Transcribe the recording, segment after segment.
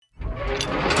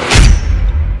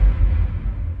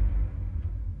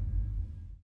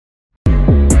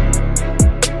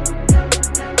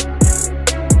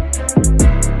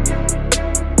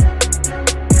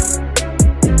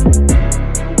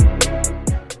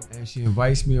she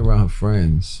invites me around her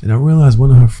friends, and I realize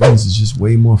one of her friends is just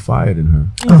way more fire than her.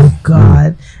 Oh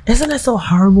God, isn't that so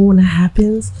horrible when it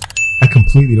happens? I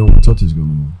completely don't want to talk to this girl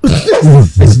no more.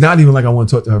 It's not even like I want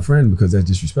to talk to her friend because that's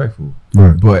disrespectful.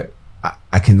 Right. But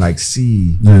I can like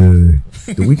see the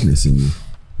weakness in you.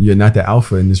 You're not the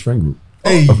alpha in this friend group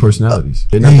of personalities.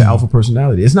 You're not the alpha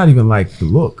personality. It's not even like the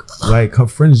look. Like her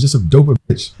friend is just a doper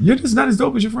bitch. You're just not as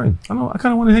dope as your friend. I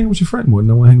kind of want to hang with your friend more than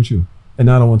I want to hang with you. And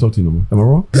now I don't want to talk to you no more. Am I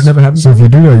wrong? This never happened. So if you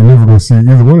do that, you're never gonna see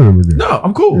either one of them again. No,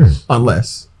 I'm cool. Yeah.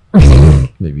 Unless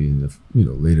maybe in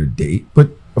the later date. But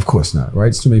of course not, right?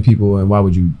 It's too many people, and why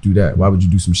would you do that? Why would you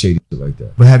do some shady shit like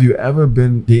that? But have you ever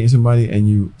been dating somebody and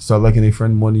you start liking their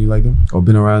friend more than you like them? Or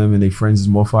been around them and their friends is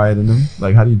more fire than them?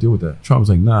 Like, how do you deal with that? Trump's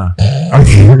like, nah.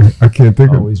 I can't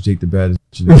think of always Jake the baddest.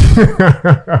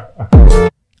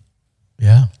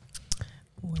 Yeah.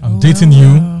 I'm dating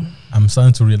you. I'm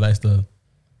starting to realize that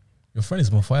your friend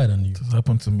is more fire than you. This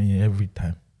happens to me every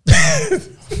time.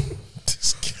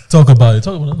 Talk about it.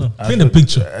 Paint the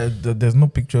picture. There's no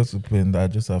pictures to paint. I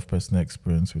just have personal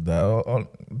experience with that.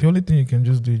 The only thing you can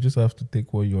just do, you just have to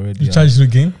take what you already have. Charge it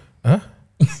again? Huh?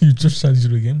 You just charge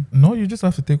it again? No, you just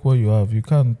have to take what you have. You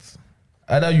can't.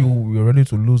 Either you're ready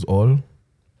to lose all.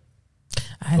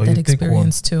 I had that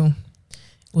experience too.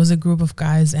 It was a group of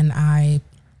guys, and I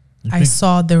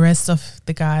saw the rest of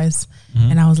the guys,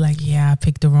 and I was like, yeah, I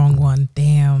picked the wrong one.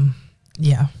 Damn.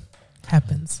 Yeah.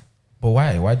 Happens. But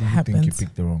why? Why did you think you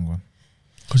picked the wrong one?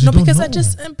 No, because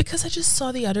I just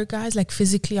saw the other guys, like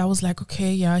physically. I was like,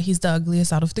 okay, yeah, he's the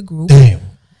ugliest out of the group. Damn.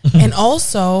 And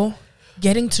also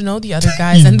getting to know the other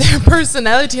guys and their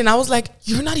personality, and I was like,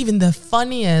 you're not even the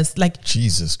funniest. Like,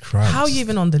 Jesus Christ. how are you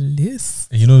even on the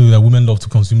list? You know that women love to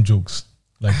consume jokes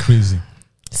like crazy.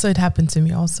 So it happened to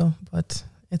me also, but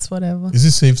it's whatever. Is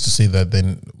it safe to say that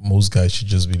then most guys should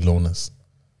just be loners?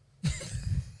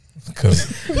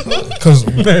 Because look,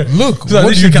 so that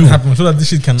this shit can happen. So that this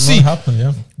shit cannot happen.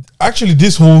 Yeah. Actually,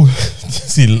 this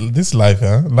life,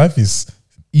 life is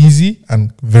easy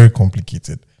and very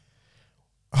complicated.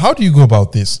 How do you go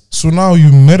about this? So now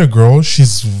you met a girl,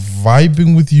 she's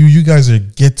vibing with you, you guys are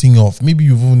getting off. Maybe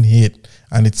you've even hit,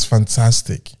 and it's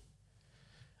fantastic.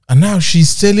 And now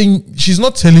she's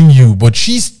not telling you, but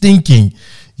she's thinking,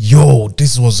 yo,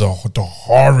 this was a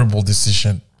horrible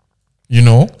decision. You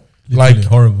know? Literally like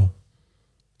horrible.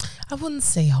 I wouldn't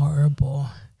say horrible.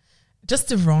 Just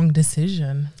the wrong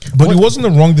decision. But it wasn't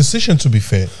the wrong decision, to be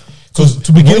fair. Because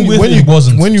to begin with, it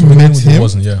wasn't. When you met him, it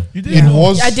wasn't. Yeah, it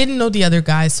was. I didn't know the other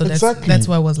guys, so that's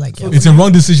why I was like, yeah. It's a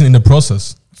wrong decision in the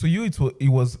process. So it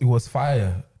was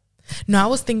fire. No, I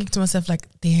was thinking to myself like,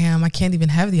 damn, I can't even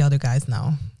have the other guys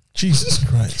now. Jesus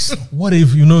Christ! What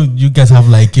if you guys have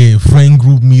like a friend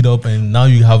group meetup, and now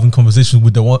you're having conversations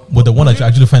with the one that you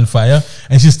actually find fire,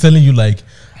 and she's telling you like,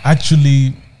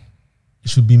 actually, it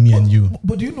should be me and you.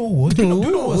 But do you know what? Do you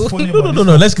know what's funny? No.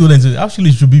 Let's go into it.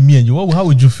 Actually, it should be me and you. How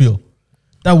would you feel?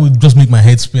 That would just make my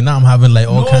head spin. Now I'm having like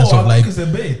all kinds of like. It's a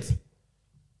bait.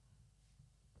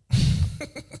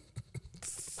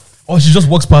 Or she just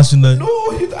walks past you and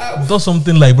does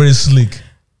something like very slick.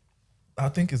 I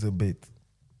think it's a bait.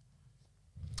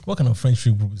 What kind of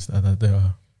friendship group is that they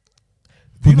are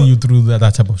putting you through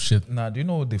that type of shit? Nah, do you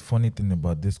know the funny thing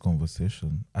about this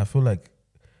conversation? I feel like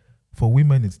for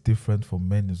women it's different, for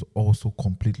men it's also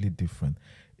completely different.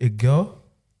 A girl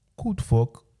could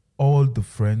fuck all the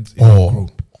friends in the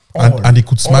group. And they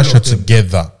could smash her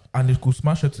together. And they could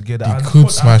smash her together. They could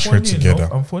smash her together.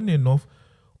 And funny enough,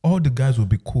 all the guys will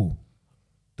be cool.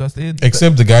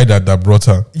 Except the guy that brought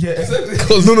her. Yeah, exactly.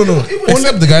 No.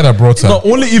 Except the guy that brought her. No,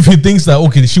 only if he thinks that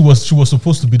okay, she was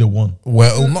supposed to be the one.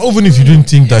 Well, not even if you didn't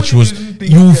think that she was,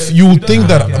 you would think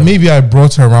that maybe I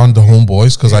brought her around the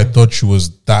homeboys because I thought she was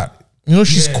that. You know,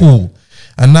 she's cool,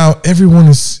 and now everyone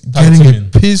is getting a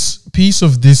piece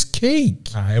of this cake.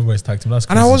 Everybody's tagged him. That's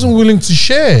crazy. And I wasn't willing to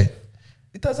share.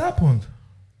 It has happened.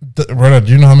 Brother,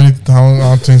 do you know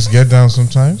how things get down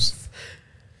sometimes?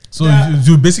 So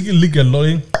you basically lick your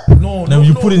lolly. No, then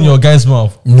you put it in your guy's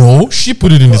mouth. No, she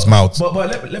put it in his mouth.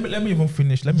 But let me even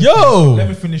finish. Let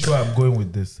me finish where I'm going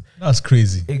with this. That's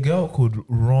crazy. A girl could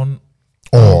run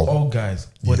all guys,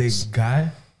 but a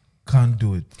guy can't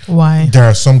do it. Why? There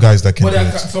are some guys that can do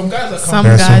it. Some guys that some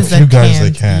can't. guys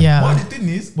that can't. Yeah.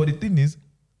 But the thing is,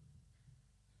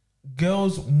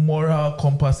 girls' moral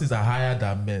compasses are higher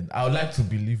than men. I would like to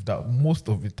believe that most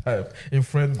of the time in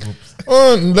friend groups.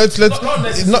 Not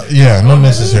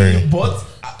necessarily. But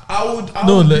I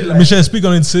would like, Michelle, speak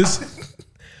on it, sis.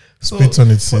 Spit on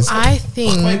it, sis. I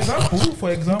think. For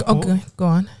example. Okay, go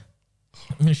on.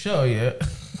 Michelle, yeah.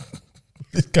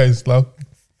 This guy is loud.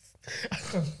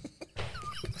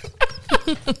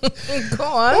 Go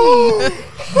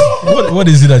on. What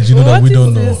is it that you know that What we is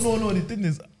don't this? know? No. The thing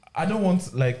is, I don't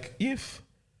want like if.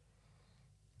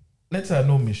 Let's say I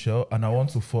know Michelle and I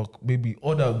want to fuck maybe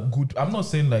other good. I'm not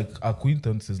saying like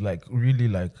acquaintances, like really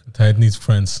like Tight knit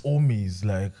friends. homies,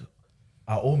 like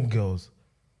our home girls.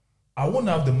 I won't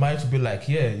have the mind to be like,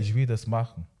 yeah, ich will das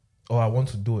machen, or I want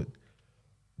to do it.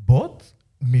 But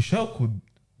Michelle could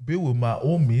be with my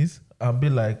homies and be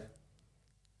like,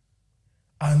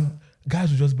 and guys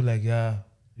would just be like, yeah,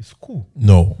 it's cool.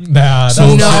 No. Nah, So-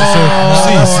 no, no,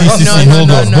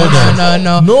 hold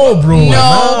on. No, bro.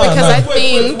 No, because I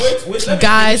Wait, think let me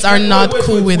guys finish. are not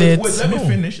cool with it.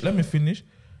 Let me finish.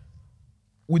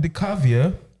 With the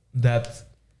caveat that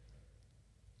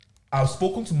I've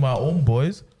spoken to my own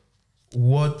boys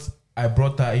what I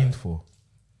brought her in for.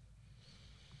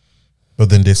 But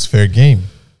then there's fair game.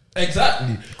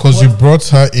 Exactly. Because you But- brought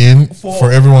her in For-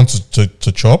 for everyone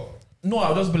to chop. No,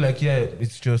 I'll just be like, yeah,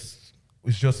 it's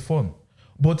just fun.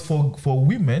 But for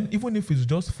women, even if it's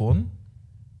just fun,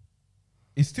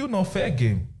 it's still not fair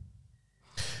game.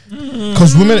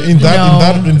 Because women in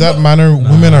that manner,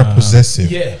 women are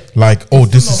possessive. Yeah. Like, oh,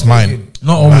 It's this still is not fair mine. game.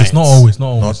 Not always, Right. not always, not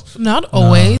always. Not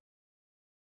always.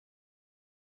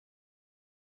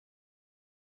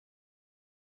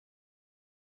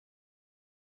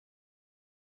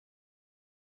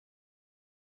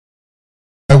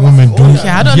 Women do. Okay,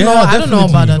 I don't Yeah, know. I don't know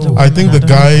about definitely. that. I think the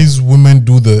guys women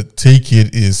do the take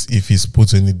it is if he's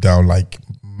putting it down like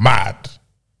mad.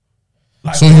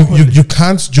 Like So you properly. you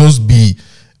can't just be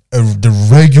the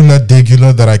regular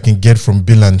degular that I can get from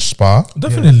Bill and Spa,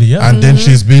 Definitely, yeah. and then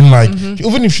she's been like,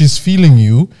 even if she's feeling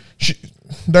you,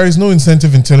 there is no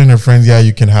incentive in telling her friends, yeah,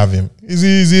 you can have him. Is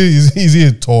he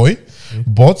a toy?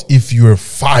 But if you're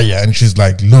fire and she's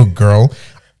like, look, girl,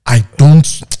 I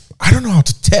don't know how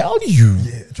to tell you.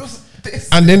 just this.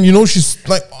 And then she's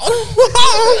like,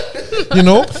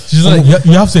 She's like,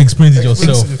 you have to explain it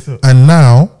yourself. and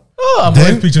now. Oh, I'm Then,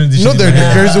 already picturing this. shit in my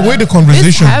head. there's a way the This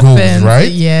conversation goes, happens,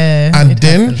 right? Yeah. And it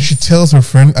then happens. she tells her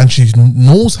friend, and she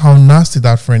knows how nasty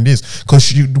that friend is,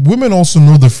 because women also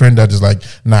know the friend that is like,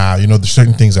 nah, the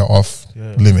certain things are off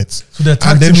limits. So they're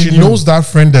And then tag she teaming you. knows that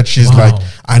friend that she's Wow. like,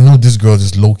 I know this girl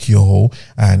is low key a hoe,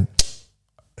 and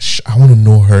I want to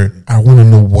know her. I want to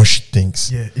know what she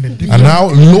thinks. Yeah, in a different. And now,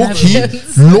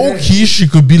 low key, she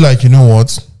could be like, you know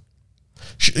what?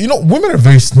 Women are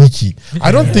very sneaky.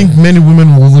 I don't think many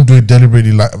women will even do it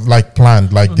deliberately, like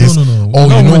planned, like this. No. Oh,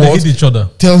 No, you know when they what? hit each other.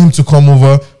 Tell him to come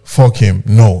over, fuck him.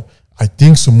 No. I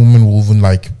think some women will even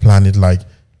like plan it like,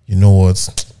 you know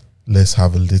what? Let's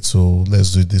have a little,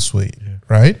 let's do it this way.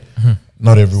 Right?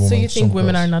 Not every woman. So you think some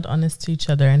women girls. are not honest to each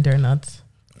other and they're not?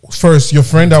 First, your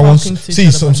friend that wants Talking to each see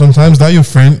other about sometimes that your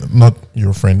friend, not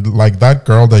your friend, like that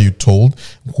girl that you told,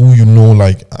 who you know,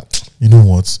 like, you know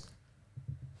what?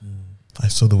 I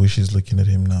saw the way she's looking at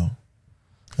him now.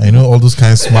 And you know all those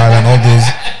kind of smile and all those.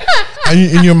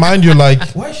 And in your mind, you're like,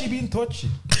 Why is she being touchy?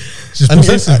 She's And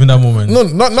possessive in that moment. no,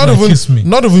 not Like, kiss me. even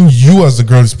not even you as the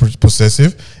girl is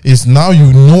possessive. It's now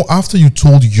after you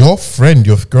told your friend,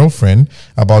 your girlfriend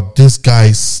about this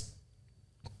guy's,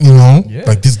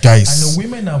 like this And guy's. the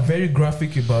women are very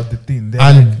graphic about the thing. They're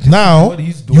And like, this is now what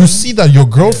he's doing. you see that your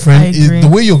girlfriend I is agree. the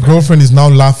way your girlfriend is now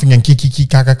laughing and kiki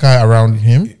kakaka around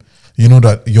him. You know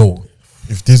that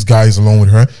if this guy is alone with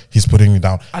her, he's putting it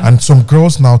down. And some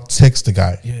girls now text the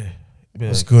guy. Yeah.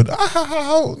 It's good.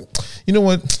 You know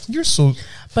what? You're so.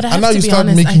 But I And have now to you be start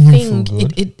honest. I making him think feel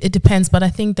good. it depends. But I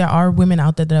think there are women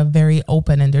out there that are very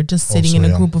open and they're just sitting Also, in a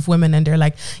yeah. group of women and they're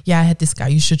like, "Yeah, I had this guy.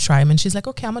 You should try him." And she's like,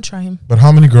 "Okay, I'm gonna try him." But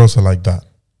how many girls are like that?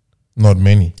 Not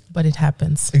many. But it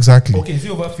happens. Exactly. Okay, is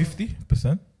it over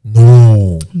 50%?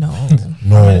 No. No.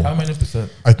 No. How many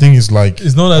percent? I think it's like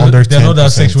It's not under that they're not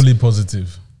that 10%. sexually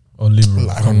positive or liberal.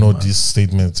 I don't know this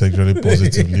statement sexually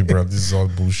positive Libra. This is all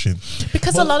bullshit.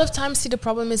 Because a lot of times, see, the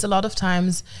problem is a lot of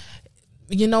times,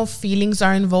 feelings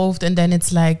are involved, and then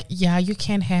it's like, yeah, you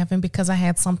can't have him because I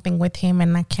had something with him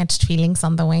and I catch feelings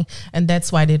on the way, and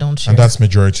that's why they don't share. And that's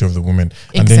majority of the women.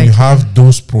 And then Exactly. you have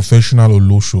those professional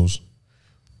oloshos,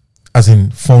 as in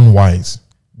fun wise.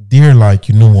 They're like,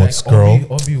 you know what, girl?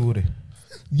 Obi Ure.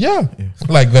 Yeah.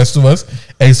 Like Vestivas.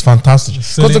 It's fantastic.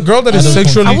 Because the girl that is I don't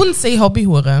sexually I wouldn't say hobby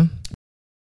hure.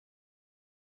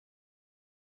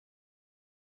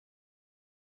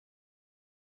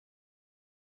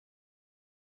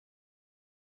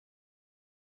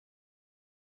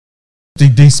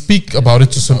 they speak about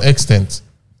it to some extent.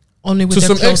 Only with to their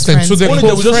some close extent. friends. So they're Only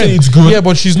close they will just say friends. it's good. Yeah,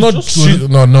 but she's not. It's just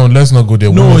good. No, let's not go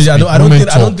there. No, Women yeah, speak. I don't Women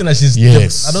think. I don't talk. think that she's.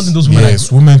 Yes, I don't think those women.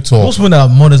 Yes, are, women talk. those women that are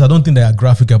mothers. I don't think they are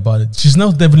graphic about it. She's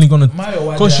not definitely gonna,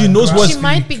 because she knows what. She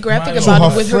might be graphic To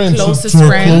about her it with friends, her to closest her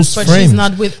friends, close but friends. she's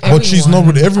not with everyone. But she's not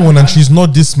with everyone, and she's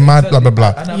not this mad, blah blah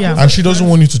blah. Yeah. And she doesn't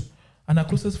want you to. And her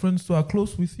closest friends too are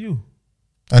close with you.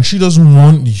 And she doesn't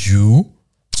want you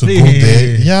to go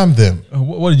there. Yam them.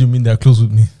 What did you mean they're close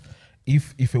with me?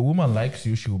 If a woman likes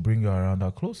you, she will bring you around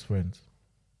her close friends.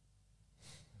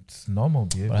 It's normal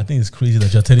behavior. But I think it's crazy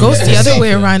that you're telling Goes me the that. other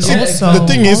way around. See, Also, the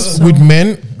thing is, with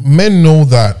men know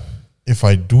that if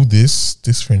I do this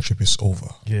friendship is over.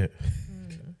 Yeah.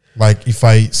 Like if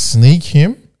I snake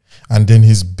him and then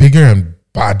he's bigger and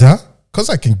badder, because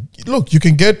I can look, you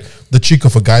can get the chick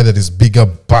of a guy that is bigger,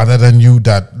 badder than you,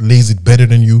 that lays it better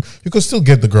than you. You can still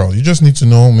get the girl. You just need to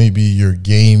know maybe your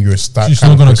game, your stat. She's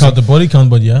not gonna count the body count,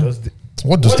 but yeah.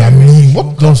 What does that mean?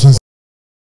 What nonsense?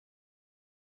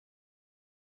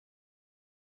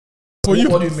 For you,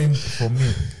 What do you mean for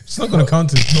me? it's not gonna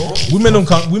count it. Women don't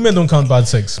count. Women don't count bad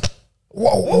sex.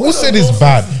 Who said it's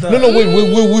bad? No,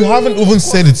 wait. We haven't even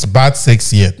said it's bad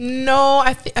sex yet. no,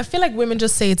 I feel like women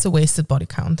just say it's a wasted body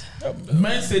count.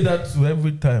 Men say that to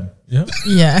every time. Yeah.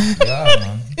 Yeah, Yeah,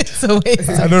 man. it's a wasted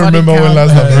I don't body remember when count.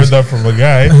 last I've heard that from a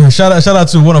guy. Shout out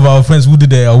to one of our friends who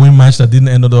did a win match that didn't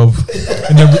end up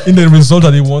in the result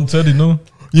that he wanted.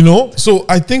 You know, so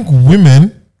I think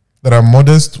women that are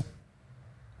modest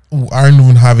who aren't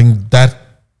even having that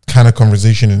kind of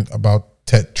conversation about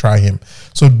try him.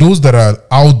 So those that are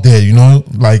out there, you know,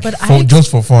 like But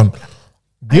just for fun,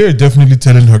 they're definitely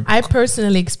telling her. I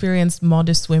personally experienced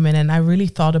modest women, and I really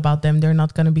thought about them. They're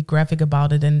not going to be graphic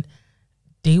about it, and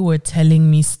they were telling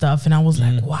me stuff, and I was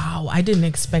like, "Wow, I didn't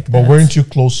expect that." But weren't you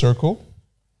close circle?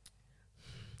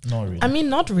 Not really. I mean,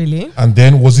 not really. And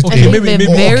then was it? I Okay, think they're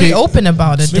very open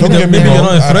about it. Don't get me maybe wrong, you're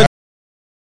not a threat.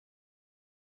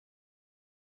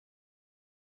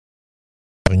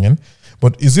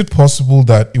 But is it possible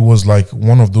that it was like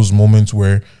one of those moments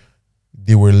where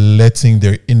they were letting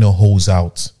their inner hoes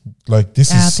out? Like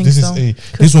this Yeah, I is think this so.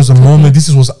 is this was a moment.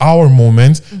 This was our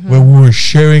moment where we were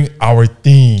sharing our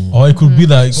thing. Or it could be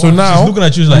like, So now she's looking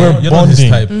at you like, we're you're not his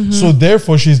bonding. type. So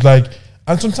therefore, she's like,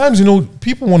 and sometimes you know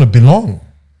people want to belong.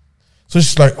 So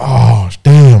she's like, oh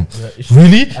damn,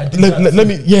 really? Let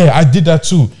me. Yeah, I did that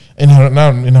too. And now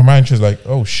in her mind, she's like,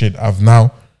 oh shit, I've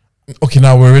now. Okay,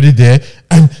 now we're already there,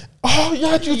 and oh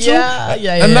yeah, you too.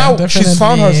 Yeah, And now she's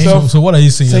found herself So what are you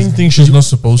saying? saying things she's not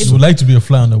supposed You to. would like to be a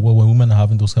fly on the wall when women are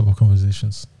having those type of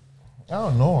conversations. I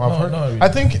don't know. I've heard. not really. I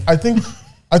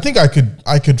think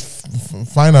I could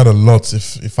find out a lot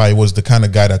if I was the kind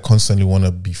of guy that constantly want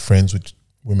to be friends with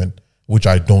women, which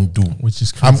I don't do. Which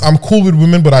is crazy. I'm cool with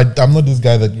women, but I'm not this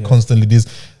guy that constantly this.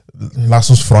 Lass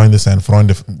uns Freunde sein,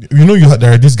 Freunde. You know,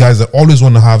 there are these guys that always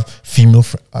want to have female.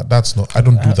 That's not. I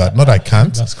don't do that. Not I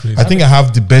can't. That's crazy. I think I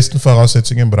have the best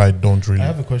voraussetzungen, but I don't really I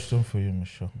have a question for you,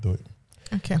 Michelle. do it.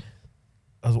 Okay.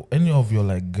 As any of your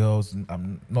like girls,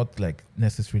 I'm not like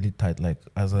necessarily tight. Like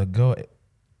as a girl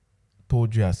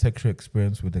told you a sexual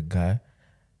experience with a guy,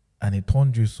 and it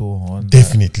turned you so on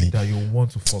Definitely. that you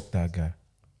want to fuck that guy.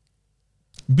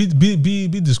 Be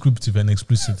descriptive and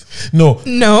explicit. No,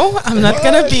 No, I'm not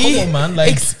gonna be Come on, man.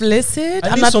 Like, explicit. I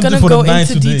I'm need not something gonna for the go night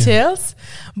into today. details,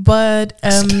 but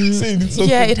it's so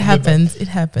yeah, cool. it happens. It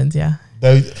happens. Yeah.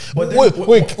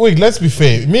 wait. Let's be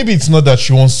fair. Maybe it's not that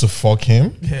she wants to fuck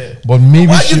him, Yeah. but maybe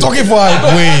Why are you talking for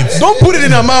her? Wait, Don't put it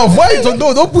in her mouth. Why?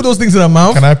 Don't put those things in her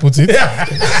mouth. can I put it?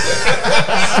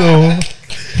 So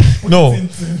no,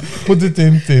 put it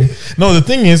in thing. No, the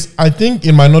thing is, I think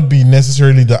it might not be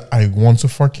necessarily that I want to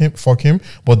fuck him,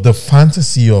 but the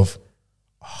fantasy of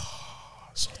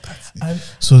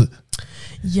so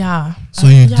Yeah. you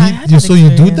yeah, I had did that so you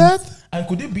do experience. that? And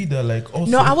could it be that like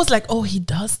also No, I was like, oh, he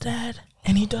does that,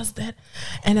 and he does that,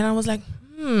 and then I was like,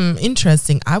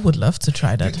 interesting. I would love to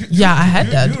try that. I had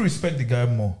Do that. you respect the guy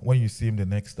more when you see him the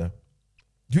next time?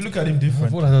 Do you look at him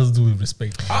different? What has to do with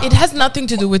respect? It has nothing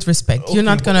to do with respect. You're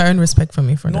not gonna earn respect from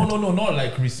me for that. No, not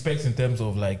like respect in terms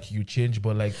of like you change,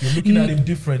 but like you're looking at him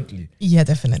differently. Yeah,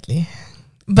 definitely.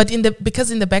 But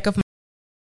because in the back of my,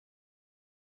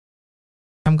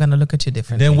 I'm gonna look at you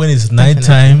differently. Then when it's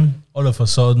nighttime, all of a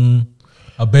sudden,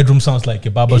 a bedroom sounds like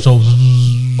a barber shop.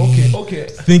 Okay.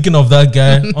 Thinking of that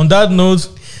guy. On that note,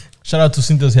 shout out to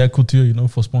Cynthia's Hair Couture,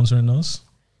 for sponsoring us.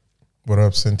 What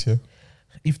up, Cynthia?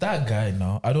 If that guy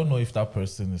now, I don't know if that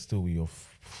person is still with your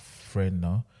friend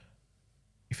now.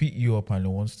 If he hit you up and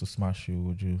he wants to smash you,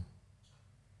 would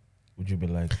you be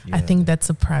like? Yeah. I think that's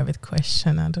a private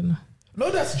question. I don't know.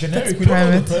 No, that's generic. That's We don't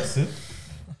know the private. person.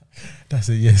 That's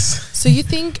a yes. So you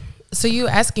think So you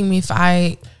asking me if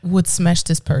I would smash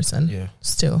this person? Yeah.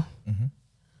 Still.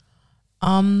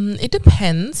 It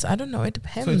depends. I don't know. It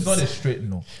depends. So it's not a straight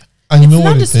no. And you It's know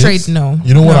not what a it straight is? no.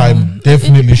 You know what No. I'm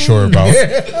definitely sure about?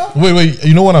 Wait.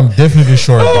 You know what I'm definitely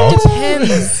sure about?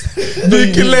 Depends.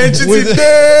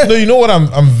 No, you know what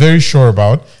I'm very sure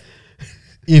about?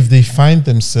 If they find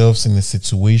themselves in a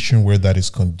situation where that is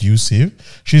conducive,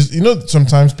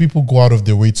 sometimes people go out of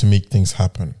their way to make things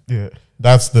happen. Yeah.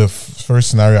 That's the first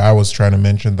scenario I was trying to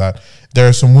mention, that there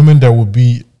are some women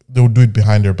that they'll do it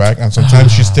behind their back, and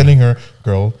sometimes she's telling her,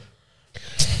 girl,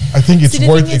 I think it's See,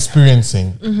 the worth thing is-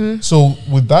 experiencing. So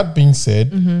with that being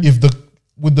said,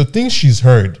 with the things she's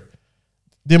heard,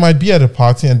 they might be at a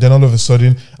party and then all of a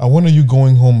sudden, when are you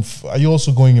going home? Are you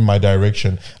also going in my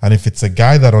direction? And if it's a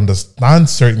guy that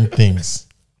understands certain things,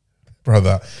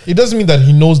 brother, it doesn't mean that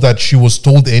he knows that she was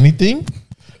told anything.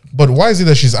 But why is it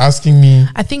that she's asking me?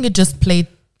 I think it just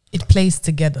plays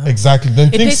together. Exactly. Then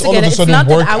It things plays all of together. a It's sudden not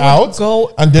work that I would out.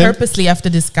 go And then purposely after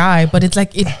this guy, but it's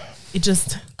like it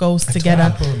just goes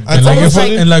together. And like almost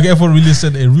everyone- like- And like everyone really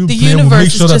said, a real The player will universe make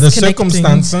is sure that the just connecting.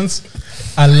 circumstances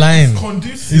align.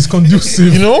 It's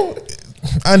conducive. you know,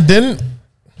 and then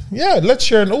let's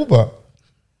share an Uber.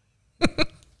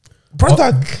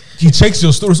 Brother, He checks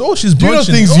your stories. Oh, she's do you know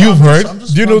brunching. things Oh, you've I'm heard? just- I'm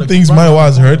just Do you know round the things corner. Maiwa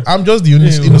has heard? I'm just the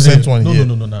innocent one No, here.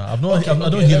 No. I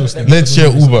don't hear those things. Let's share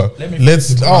Uber.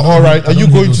 Let's. All right. Are you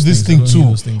hear going those to this things. I thing don't hear too?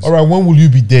 those things. All right. When will you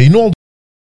be there? You know.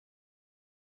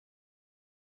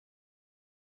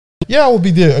 Yeah, I will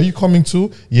be there. Are you coming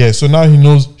too? Yeah. So now he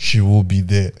knows she will be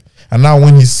there. And now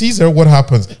when he sees her, what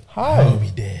happens? Hi. I will be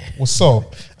there. What's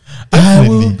up? I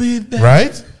will Definitely. be there.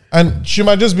 Right? And she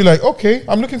might just be like, okay,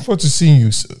 I'm looking forward to seeing you.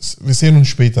 Wir sehen uns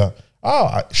später.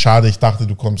 Schade, ich dachte,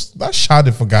 du kommst. That's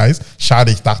schade for guys. Schade,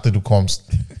 ich dachte, du kommst.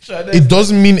 It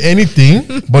doesn't mean anything,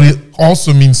 but it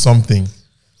also means something.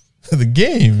 The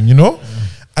game, you know?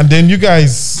 And then you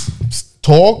guys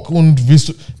talk and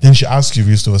then she asks you,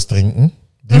 willst du was trinken?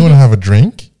 Do you want to have a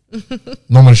drink?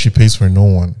 Normally she pays for no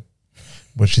one,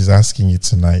 but she's asking you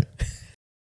tonight.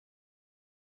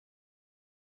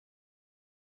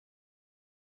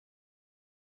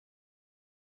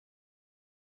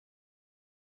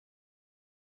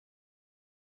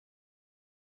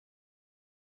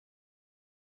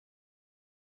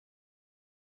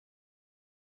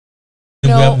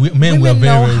 Men, we are women very,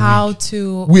 know very how weak.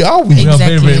 to We are weak. We are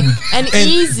exactly very, very weak. and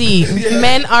easy.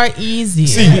 Men are easy.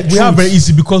 See, we are very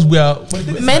easy because we are.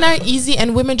 Men are easy,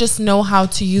 and women just know how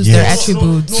to use their Yes.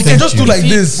 attributes. You can just do like You-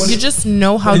 this. You just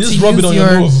know how And to just rub it use on your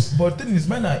your. nose. But the thing is,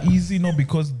 men are easy not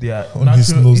because they are On his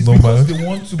natural. nose, It's no because man. they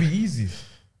want to be easy.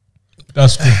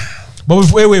 That's true. But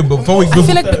before we I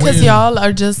feel like because y'all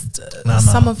are just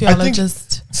some of y'all are think-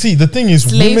 just See, the thing is,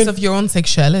 slaves women. of your own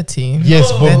sexuality.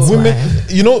 Yes, but That's women, why.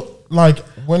 you know, like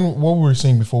what we were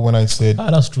saying before when I said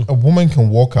that's true. a woman can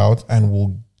walk out and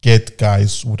will get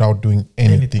guys without doing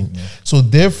anything. Anything, yeah. So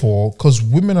therefore, because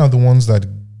women are the ones that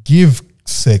give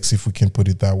sex, if we can put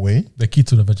it that way. The key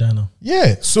to the vagina.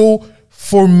 Yeah. So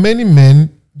for many men,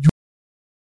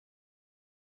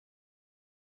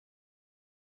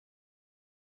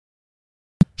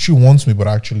 she wants me, but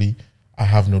actually I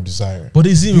have no desire. But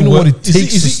is it You know what it is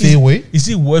takes to is stay away? Is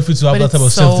it worth it to have But that type of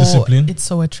it's self-discipline? it's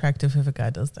so attractive if a guy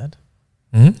does that.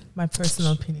 Hmm? My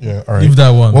personal opinion. Yeah, all right. Leave that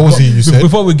one. What was it you said?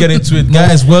 Before we get into it,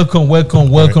 guys, welcome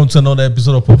to another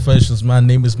episode of Professions. My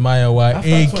name is Maya Y, After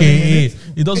 20 aka. minutes.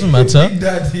 It doesn't matter.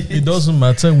 It doesn't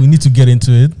matter. We need to get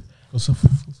into it. So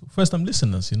first time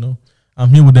listeners, you know, I'm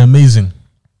here with the amazing,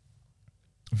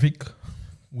 Vic.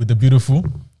 with the beautiful,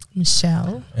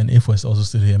 Michelle. and Ifo is also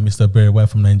still here, Mr. Barry White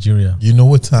from Nigeria. You know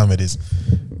what time it is.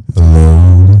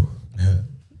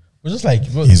 We're just like,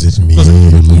 Is it me because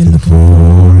you're looking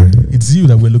for? it's you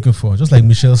that we're looking for. Just like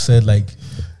Michelle said, like,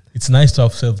 it's nice to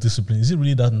have self-discipline. Is it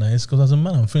really that nice? Because as a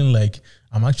man, I'm feeling like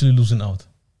I'm actually losing out.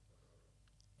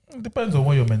 It depends on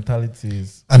what your mentality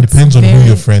is. And depends on who Very-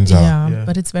 your friends are. Yeah.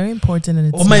 But it's very important and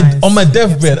it's On my nice. on my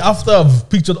deathbed, after I've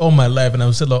pictured all my life and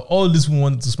I've said like all these women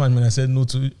wanted to smash me, and I said no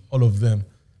to all of them,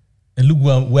 and look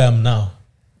where I'm now.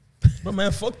 But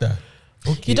man, fuck that.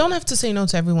 You don't have to say no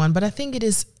to everyone, but I think it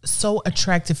is so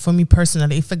attractive for me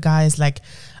personally if a guy is like,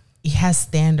 he has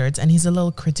standards and he's a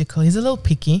little critical, he's a little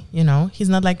picky, you know? He's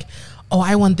not like, oh,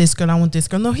 I want this girl.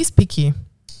 No, he's picky.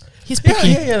 He's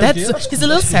picky. that's He's a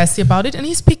little sassy about it and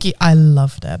he's picky. I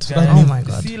love that. Guys, Oh my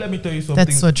God. See, let me tell you something.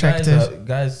 That's so attractive.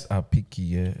 Guys are picky,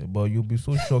 yeah. But you'll be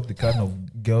so shocked the kind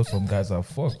of girls some guys are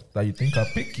fucked that you think are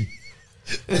picky.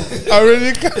 I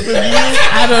really can't believe.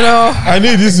 I don't know. I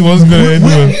knew this was going to end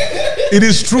well. It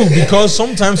is true because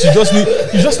sometimes you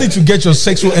just need to get your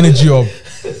sexual energy up,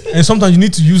 and sometimes you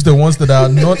need to use the ones that are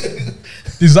not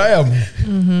desirable.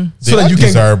 so that you can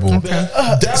desirable.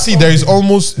 See, there is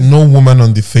almost no woman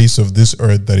on the face of this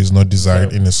earth that is not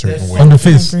desired in a certain way. On the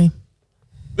face.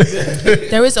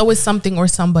 There is always something or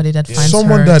somebody that finds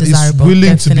someone her that is desirable,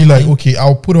 willing definitely. to be like, okay,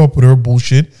 I'll put up with her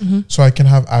bullshit so I can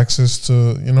have access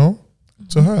to,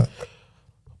 to her.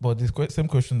 But this same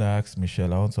question that I asked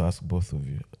Michelle, I want to ask both of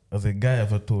you. Has a guy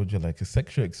ever told you like a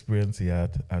sexual experience he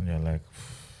had and you're like,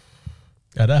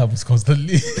 Yeah, that happens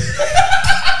constantly.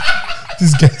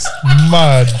 This guy's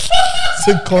mad.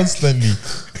 Say constantly.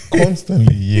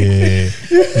 Yeah,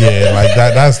 like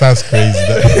that's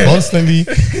crazy. Constantly.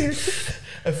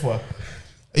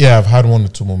 Yeah, I've had 1 or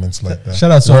 2 moments like that.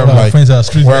 Shout out to all our friends that are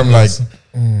street where I'm like,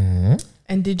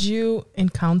 And did you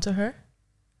encounter her?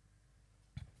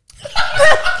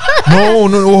 no,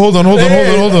 hold on.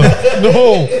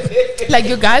 No. Like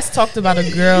you guys talked about a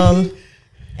girl,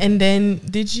 and then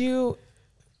did you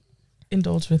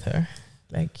indulge with her?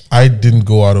 Like I didn't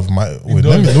go out of my wait.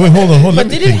 Hold on. But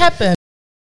did it happen?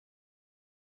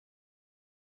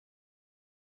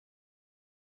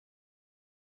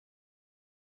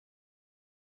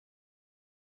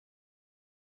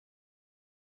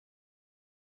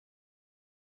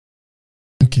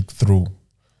 Think it through.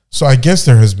 So I guess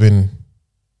there has been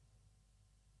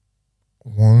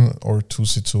 1 or 2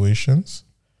 situations,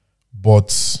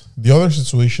 but the other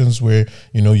situations where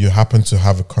you happen to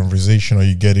have a conversation or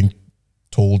you're getting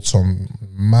told some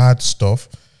mad stuff,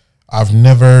 I've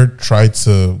never tried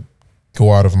to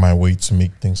go out of my way to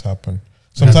make things happen.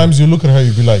 Sometimes you look at her,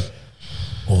 you be like,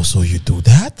 "Oh, so you do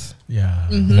that?" Yeah.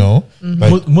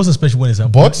 Like, Most especially when it's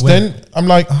but then I'm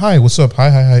like, "Hi, what's up?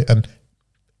 Hi, and."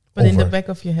 But in the back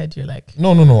of your head, you're like,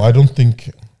 No. I don't think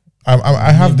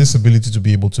I have this ability to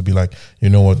be able to be like, you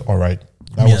know what? All right,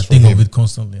 that was for think him. of it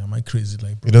constantly. Am I crazy?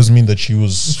 Like, bro. It doesn't mean that she's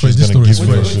going to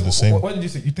give you the same. What did you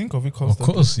say? You think of it Of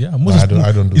constantly? course, yeah. No, I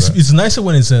don't do that. It's nicer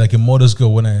when it's like a mother's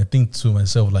girl. When I think to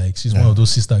myself, like she's one of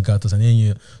those sister gatas, and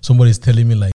then somebody's telling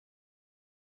me like,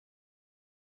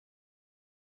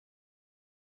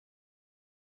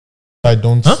 I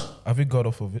don't. Have you got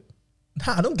off of it?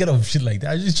 nah, I don't get off shit like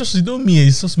that. It's just me.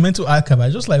 It's just mental archive. I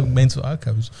just like mental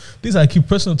archives. Things I keep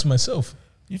personal to myself.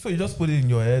 You just put it in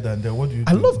your head and then what do you do?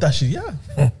 I love that shit.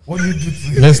 Yeah. What do you do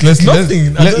to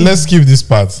Let's keep this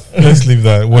part. Let's leave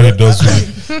that what he does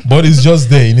with it. But it's just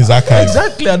there in his archive.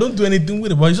 Exactly. I don't do anything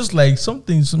with it, but it's just like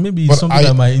something. So maybe But it's something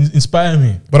that might inspire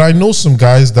me. But I know some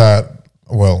guys that,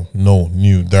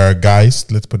 there are guys,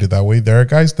 let's put it that way. There are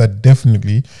guys that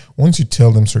definitely, once you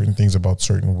tell them certain things about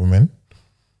certain women,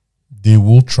 they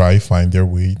will try find their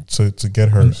way to get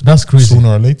her. That's crazy. Sooner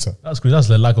or later. That's crazy. That's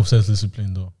the lack of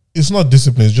self-discipline, though. It's not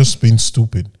discipline. It's just being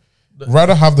stupid.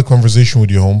 Rather have the conversation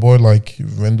with your homeboy. Like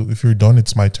if you're done,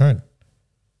 it's my turn.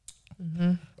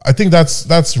 I think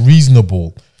that's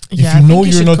reasonable. Yeah, if you know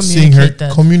you're not seeing her,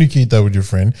 that. communicate that with your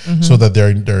friend so that there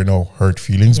are no hurt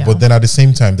feelings. Yeah. But then at the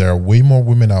same time, there are way more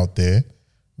women out there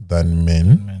than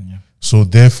men. Yeah. So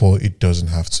therefore, it doesn't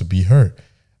have to be her.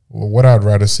 What I'd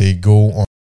rather say, go on.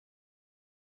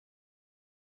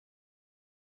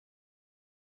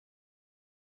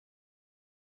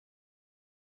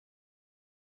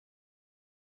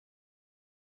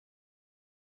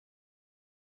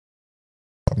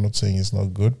 I'm not saying it's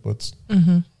not good, but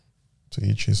to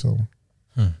each his own.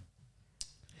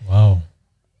 Wow.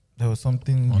 There was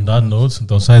something On that note,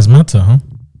 does size matter, huh?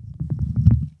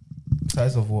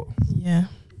 size of what? Yeah.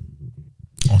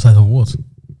 On size of what?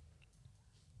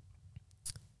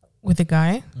 With a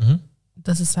guy,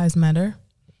 does the size matter?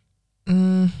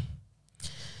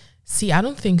 See, I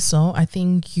don't think so. I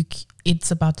think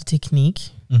it's about the technique,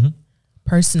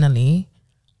 personally,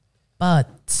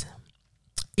 but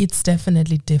it's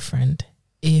definitely different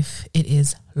if it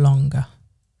is longer.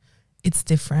 It's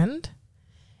different,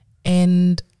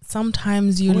 and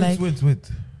sometimes you Wait.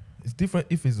 It's different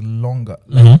if it's longer.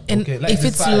 and okay, like if the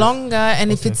it's size. longer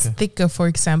and if Okay, it's okay. thicker, for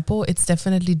example, it's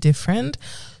definitely different.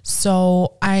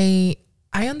 So I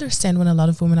understand when a lot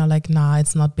of women are like, nah,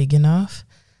 it's not big enough.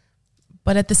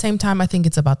 But at the same time, I think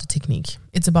it's about the technique.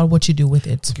 It's about what you do with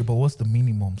it. Okay, but what's the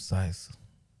minimum size?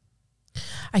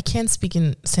 I can't speak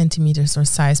in centimeters or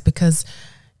size because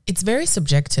it's very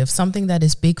subjective. Something that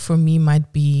is big for me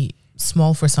might be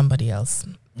small for somebody else.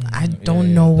 I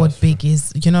don't know what that's big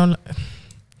is,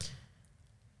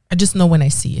 I just know when I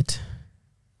see it.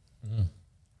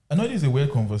 I know this is a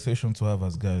weird conversation to have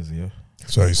as guys, yeah.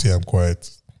 So you see, I'm quiet.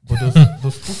 But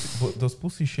does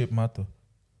pussy shape matter?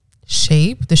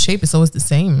 Shape? The shape is always the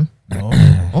same. No.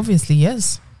 Obviously,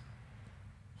 yes.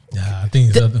 Yeah, I think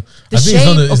it's not. The I think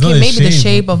shape, it's not maybe the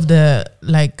shape of the,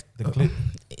 like, The clit.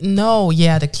 no,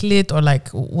 yeah, the clit or like,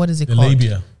 what is it the called?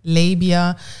 labia.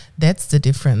 Labia, that's the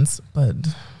difference. But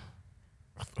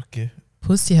Okay.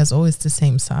 Pussy has always the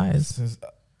same size.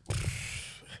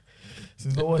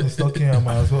 Since no one is talking, I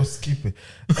might as well skip it.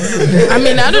 I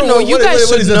mean, I don't know. You guys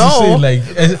should know. Like,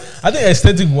 I think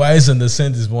aesthetic wise and the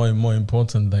scent is more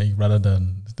important, like rather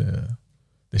than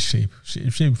the shape.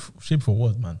 Shape for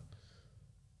what, man?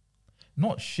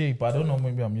 Not shape. I don't know.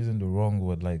 Maybe I'm using the wrong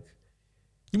word. Like,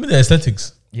 you mean the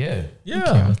aesthetics? Yeah.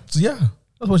 Yeah. Yeah.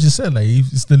 That's what she said. Like,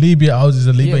 if it's the labia out, it's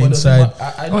the labia inside.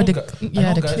 I know the guys clit.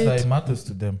 that it matters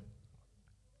to them.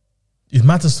 It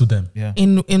matters to them. Yeah.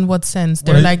 In what sense?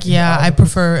 They're like, I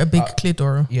prefer a big clit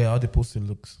or. Yeah, how the pussy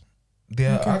looks.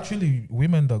 There are actually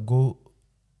women that go.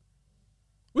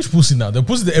 Which pussy now? The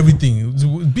pussy to everything.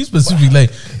 Be specific.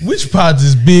 Like, which part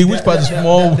is big? Which part is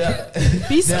small?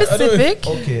 Be specific.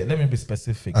 Okay, let me be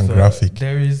specific. And graphic.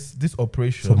 There is this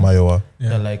operation For Mayowa.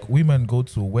 that like women go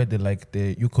to where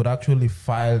you could actually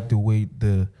file the way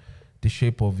the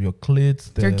shape of your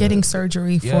clit. They're getting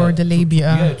surgery for the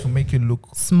labia. To make it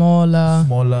look smaller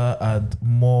and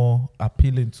more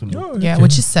appealing to look. Oh, Yeah, okay.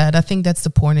 which is sad. I think that's the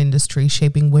porn industry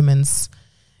shaping women's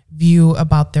view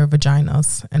about their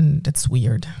vaginas, and that's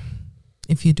weird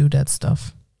if you do that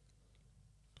stuff.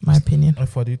 My opinion.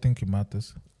 What do you think it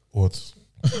matters? What?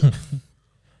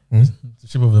 The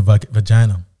shape of the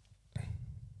vagina.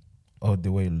 Or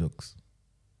the way it looks?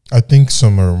 I think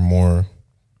some are more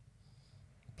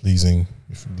pleasing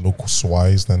if looks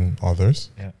wise than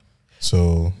others. Yeah.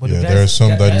 So But there are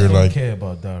some that you're don't like, care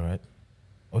about that, right?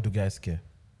 Or do guys care?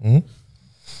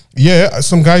 yeah,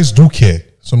 some guys do care.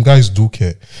 Some guys do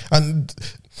care. And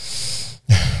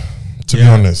to be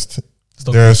honest,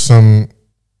 there are some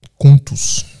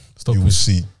kuntus you will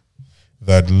see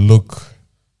that look,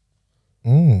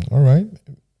 all right,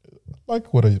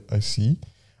 like what I see.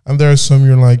 And there are some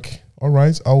you're like, all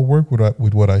right, I'll work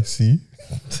with what I see.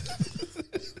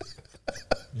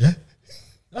 Yeah.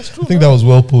 That's true. I think that was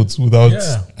well put without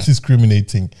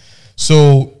discriminating.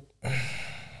 So,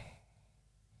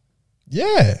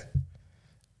 yeah.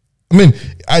 I mean,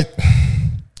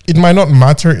 it might not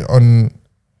matter on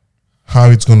how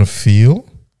it's going to feel,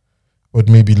 but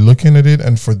maybe looking at it,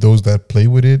 and for those that play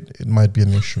with it, it might be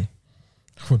an issue.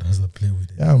 Who does that play with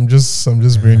it? Yeah, I'm just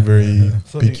being very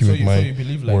picky with you my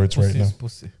believe like words right now.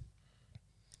 Pussy.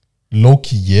 Low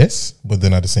key, yes, but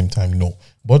then at the same time, no.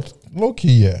 But low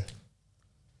key, yeah.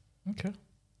 Okay.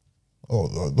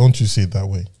 Oh, don't you see it that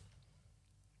way?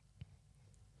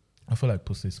 I feel like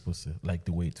pussy is pussy, like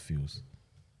the way it feels.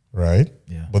 Right?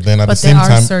 Yeah. But then at the But same there are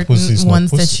time, certain pussy is not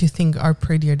ones pussy. that you think are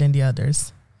prettier than the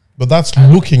others. But that's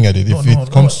looking at it. If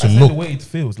it comes to I said look, the way it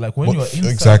feels, like when But you're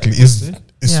inside exactly, pussy,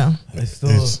 Yeah.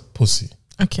 it's pussy.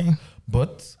 Okay.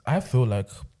 But I feel like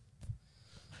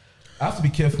I have to be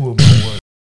careful with my words.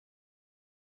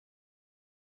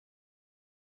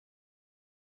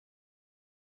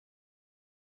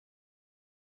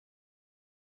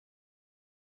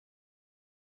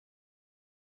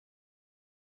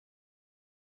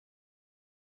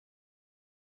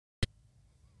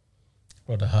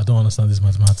 Brother, I don't understand this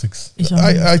mathematics.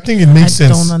 I think it makes I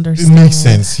sense. don't It understand. makes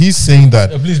sense. He's saying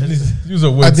that Please use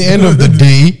a word. at the end of the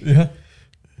day, yeah.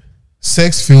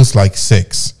 sex feels like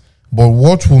sex. But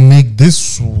what will make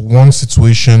this one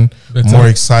situation Better. more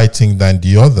exciting than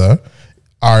the other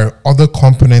are other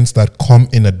components that come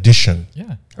in addition. Yeah.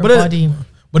 Or But then- body.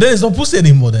 But then it's not pussy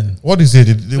anymore then. What is it?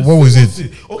 What was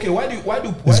it? Okay, why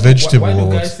do vegetable why do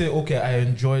or guys what? say okay, I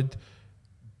enjoyed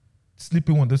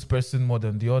sleeping with this person more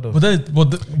than the other? But then,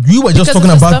 you were just Because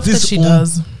talking of the about stuff that this. she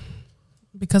does.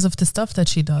 Because of the stuff that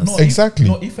she does. No, Exactly.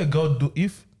 If a girl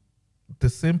if the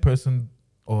same person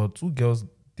or two girls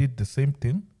did the same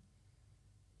thing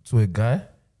to a guy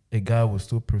will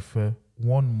still prefer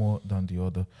one more than the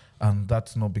other, and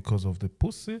that's not because of the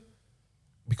pussy,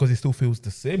 because it still feels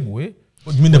the same way.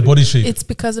 What do you mean the body shape? It's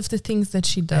because of the things that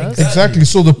she does. Exactly.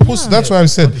 So the pussy, that's why I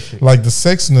said, like the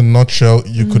sex in a nutshell,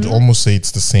 you could almost say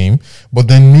it's the same, but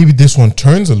then maybe this one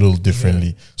turns a little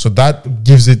differently. So that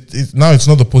gives now it's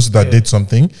not the pussy that did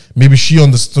something. Maybe she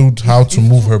understood how to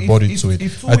move her body to it.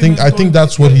 I think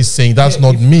that's what he's saying. That's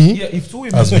not me. Yeah, if two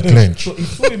women as we clench. So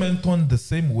if two women turn the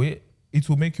same way, it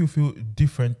will make you feel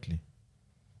differently.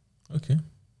 Okay.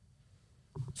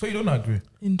 So you don't agree?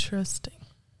 Interesting.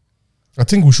 I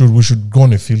think we should go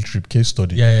on a field trip case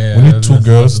study. Yeah. We need two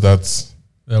girls that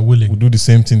They're willing. will do the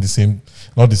same thing,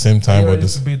 not the same time, but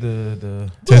this the be the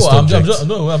test I'm object.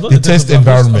 not The test object.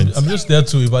 environment. I'm just there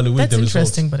to evaluate That's the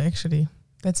interesting, results. but actually,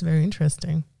 that's very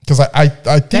interesting. Because I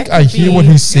think That I could hear be- what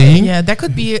he's saying. Yeah, that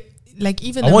could be like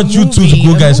even. I a want you two to movie-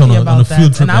 go, guys, on movie a about field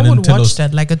that, trip and I and then would tell watch us.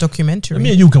 that like a documentary.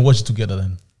 Me and you can watch it together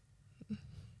then.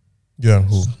 Yeah,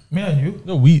 who? me and you.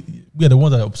 No, we are the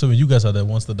ones that are observing. You guys are the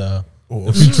ones that are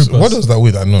So what does that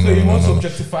wait? No. So you want to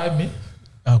objectify me?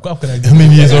 How can I I mean,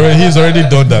 he's already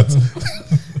done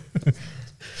that.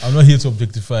 I'm not here to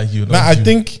objectify you. Nah, I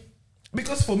think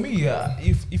Because for me,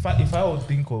 if I would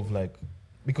think of like,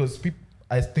 because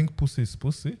I think pussy is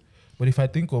pussy, but if I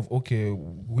think of okay,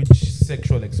 which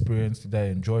sexual experience did I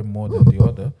enjoy more than the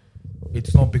other,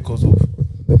 it's not because of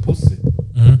the pussy.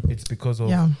 It's because of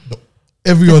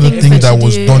every other thing that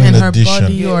was done in her addition.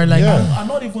 body or like I'm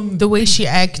not even the way she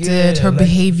acted, her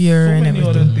behavior, so and many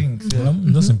everything. other things. Yeah.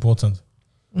 That's important.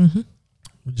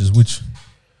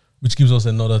 Which gives us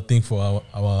another thing for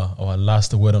our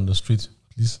last word on the street.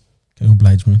 Please, can you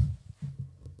oblige me?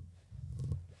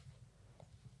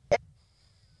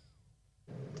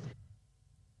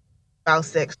 About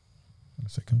sex A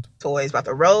second. toys, about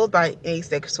the roles by any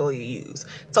sex toy you use.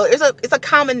 So it's a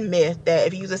common myth that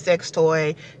if you use a sex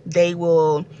toy, they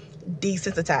will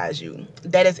desensitize you.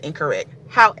 That is incorrect.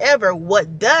 However,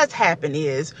 what does happen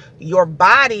is your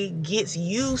body gets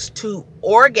used to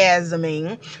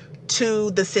orgasming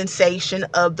to the sensation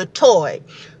of the toy.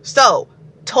 So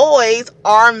toys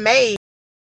are made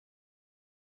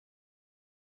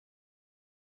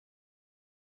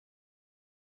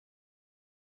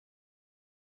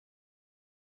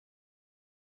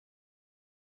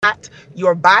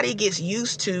your body gets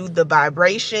used to the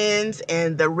vibrations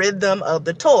and the rhythm of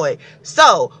the toy.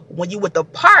 So when you with a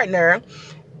partner,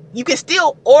 you can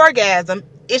still orgasm.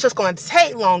 It's just going to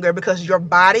take longer because your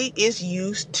body is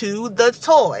used to the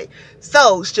toy.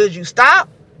 So should you stop?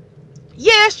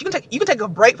 Yes, you can take a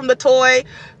break from the toy.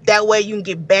 That way you can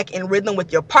get back in rhythm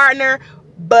with your partner.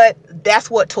 But that's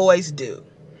what toys do.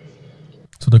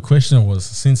 So the question was,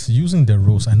 since using the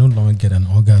rules, I no longer get an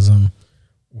orgasm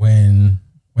when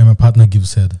my partner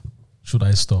gives head. Should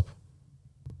I stop?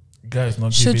 Guys,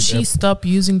 not Should she stop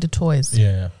using the toys?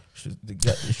 Yeah.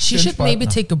 She should maybe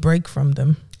take a break from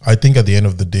them. I think at the end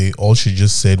of the day, all she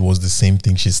just said was the same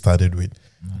thing she started with.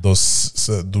 Do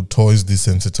toys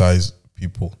desensitize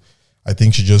people? I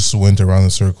think she just went around in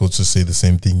circles to say the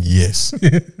same thing. Yes,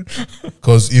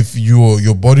 because if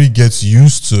your body gets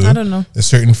used to I don't know. a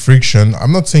certain friction,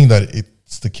 I'm not saying that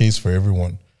it's the case for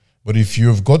everyone, but if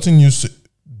you've gotten used to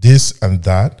this and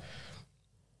that,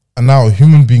 and now a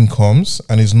human being comes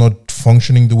and is not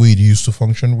functioning the way it used to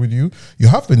function with you, you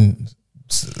have been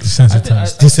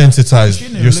desensitized.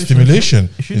 Your stimulation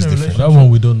is different. That one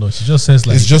we don't know. She just says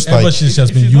like It's just like- she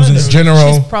has been she's using not in a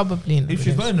general. She's probably in a If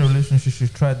she's not in a relationship, she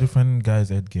should try different guys'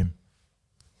 head game.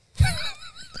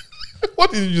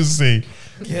 What did you just say?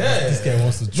 This guy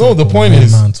wants to No, choke the on point one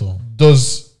is, mantle.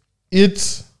 does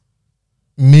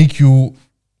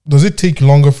it take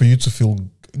longer for you to feel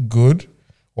good,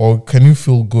 or can you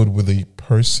feel good with a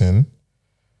person?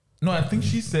 No, I think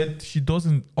she said she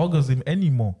doesn't orgasm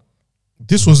anymore.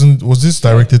 Was this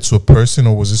directed to a person,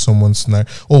 or was this someone's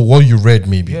what you read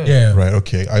maybe? Yeah. Right,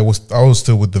 okay. I was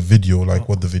still with the video, like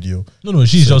what the video. No,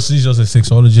 she's just a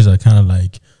sexologist that kind of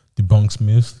like debunks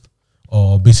myths,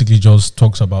 or basically just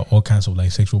talks about all kinds of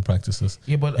like sexual practices.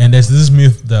 Yeah, but And there's this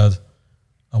myth that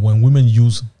when women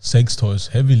use sex toys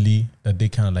heavily, that they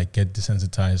kind of like get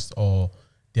desensitized, or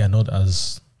they are not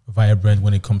as vibrant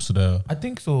when it comes to the I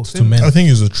think so. to men. I think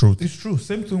it's the truth. It's true.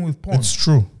 Same thing with porn. It's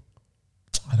true.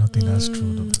 I don't think that's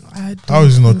true though. How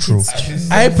is it not true?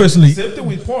 I personally Same thing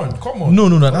with porn. Come on. no,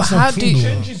 that's How not do true. you- though.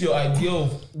 Changes your idea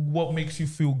of what makes you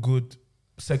feel good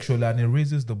sexually, and it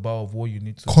raises the bar of what you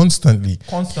need to Constantly.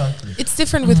 constantly. It's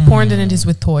different with porn than it is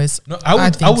with toys. No, I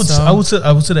would think so.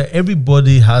 I would say that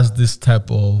everybody has this type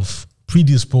of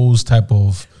predisposed type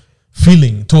of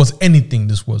feeling towards anything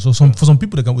this world. So for some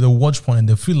people they watch porn and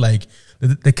they feel like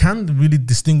they can't really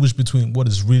distinguish between what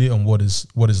is really and what is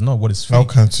not, what is How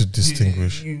fake. can't you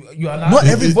distinguish? You are Not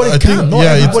everybody can. Not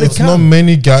everybody it's can. not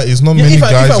many guys. It's not many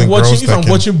guys and girls if that I'm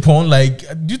can. watching porn, like,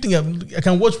 do you think I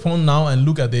can watch porn now and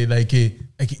look at an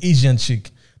Asian chick?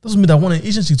 Doesn't mean that I want an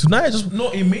Asian chick tonight.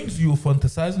 No, it means you're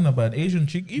fantasizing about an Asian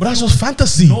chick. If But that's you- just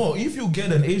fantasy. No, if you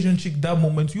get an Asian chick that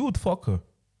moment, you would fuck her.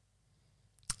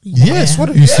 Yes, what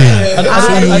are you saying?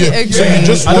 I So you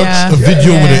just agree. watched Yeah. a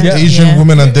video with an Yeah. Asian Yeah.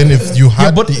 woman, and then if you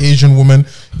had but- the Asian woman,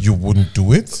 you wouldn't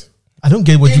do it? I don't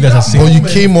get what you guys are saying. Or you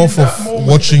came off of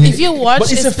watching. If you watch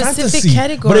But it's a a specific fantasy.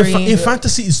 category, But in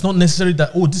fantasy, it's not necessary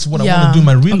that this is what I Yeah. want to do in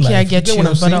my real life. Okay, I get what you, I'm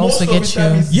but I saying? also get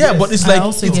you. Yeah, but it's I like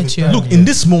also get you. Look, in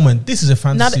this moment, this is a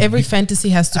fantasy. Not every fantasy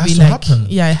has to Has be to like. happen.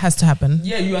 Yeah, it has to happen.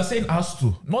 Yeah, you are saying has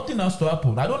to. Nothing has to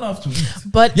happen. I don't have to eat.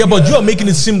 But Yeah, but you are making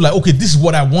it seem like okay, this is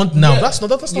what I want now. Yeah. That's not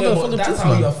Yeah, the but that's truth,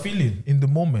 how you man. are feeling in the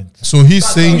moment. So he's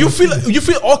saying You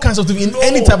feel all kinds of things in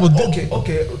any type of.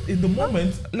 Okay. In the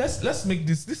moment, let's make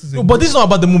this. This is. No, but this is not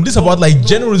about the movie. This is about like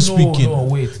generally speaking. No,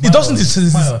 wait. It doesn't.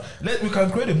 We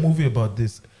can create a movie about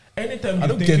this. Anytime I you're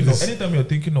don't get thinking of, this. anytime you're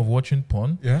thinking of watching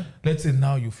porn, Yeah. let's say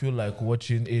now you feel like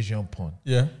watching Asian porn.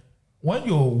 Yeah. When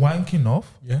you're wanking off,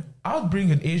 Yeah. I'll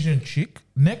bring an Asian chick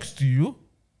next to you.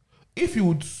 If you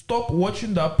would stop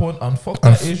watching that porn and fuck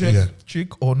that Asian chick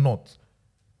or not.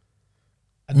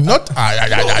 Not No.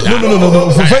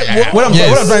 What I'm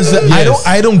trying to say,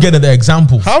 I don't get the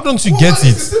example. How don't you get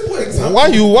it? Why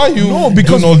you No,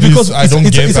 because doing all because this? I don't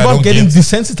it's, get. it's I about don't getting get.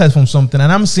 desensitized from something,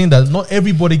 and I'm saying that not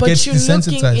everybody But gets you're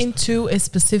looking desensitized. into a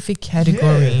specific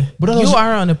category. But that You doesn't-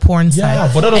 are on a porn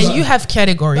site, but that doesn't- and you have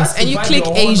categories, That's and you the click vibe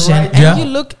you're on Asian, right and now. you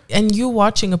look, and you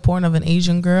watching a porn of an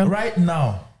Asian girl. Right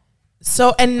now.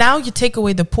 So, and now you take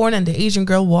away the porn, and the Asian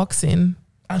girl walks in.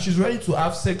 And she's ready to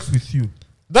have sex with you.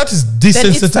 That is Then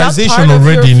it's not part desensitization of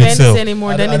your already in fantasy itself.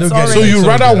 anymore. I Then don't it's get it. So already. you Sorry,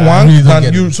 rather I really wank don't than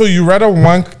get you. it. So you rather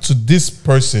wank to this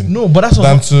person. No, but that's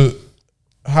than not. to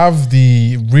have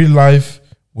the real life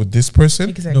with this person.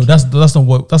 Exactly. No,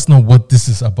 that's not what this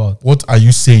is about. What are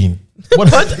you saying?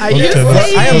 What Are you Okay,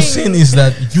 I am saying? saying is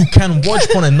that you can watch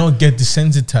porn and not get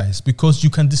desensitized because you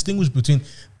can distinguish between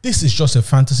this is just a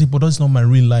fantasy, but that's not my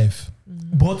real life.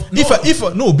 But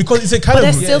No, because it's a kind But I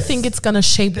of still think it's gonna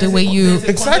shape the way you, there's a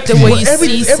Exactly. the way But you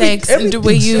see sex, and the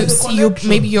way you there's a see your connection.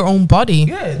 maybe your own body.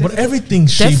 yeah, but everything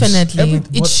shapes. Definitely,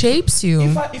 it what- shapes you.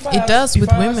 It does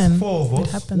with women. Four of It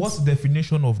us, happens. what's the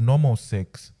definition of normal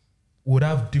sex? Would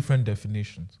have different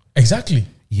definitions. exactly.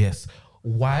 Yes.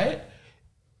 Why?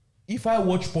 If I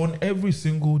watch porn every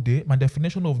single day, my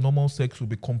definition of normal sex will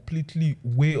be completely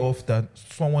way off than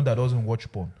someone that doesn't watch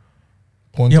porn.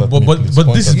 Point Yeah, at but me, but please. but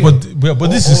Point this at is me. but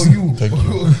this Or is you. Thank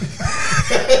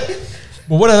you.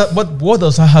 but what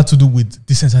does that have to do with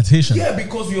desensitization? Yeah,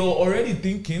 because you're already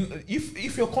thinking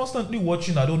if you're constantly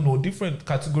watching, I don't know, different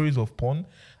categories of porn,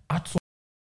 at some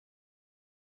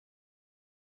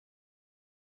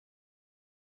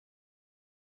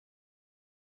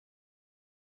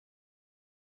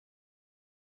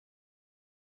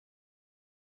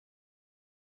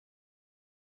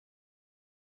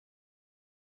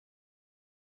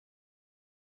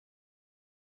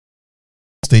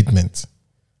Statement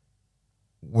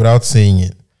without saying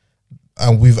it.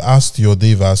 And we've asked you, or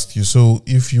they've asked you. So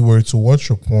if you were to watch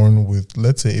a porn with,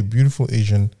 let's say, a beautiful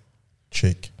Asian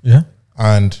chick, Yeah.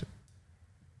 and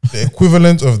the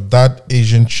equivalent of that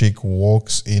Asian chick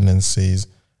walks in and says,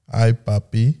 "Hi,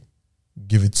 papi,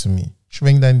 give it to me."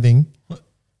 Shwing that thing.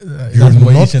 You're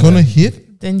not gonna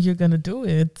hit Then you're gonna do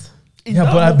it. Yeah,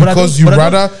 but I because don't- you but I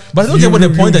rather. don't- But I don't get what the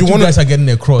point that you wanna- guys are getting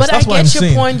across. But That's I what I'm get your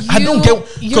saying. point. I don't get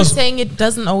You're because saying it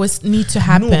doesn't always need to no,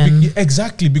 happen.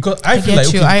 exactly because I feel get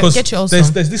like you. okay, I because get you also.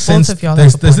 there's this Both sense of y'all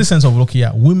there's have a this point. sense of okay,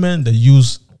 yeah, women that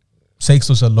use sex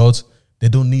toys a lot, they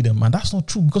don't need them, and that's not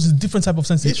true because it's a different type of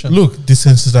sensation. Look,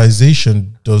 desensitization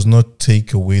does not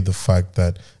take away the fact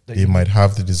that they might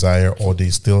have the desire or they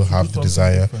still have the something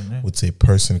desire different, yeah. with a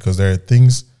person, because there are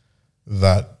things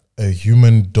that a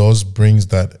human does brings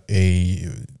that a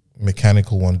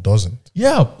mechanical one doesn't.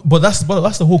 Yeah, but that's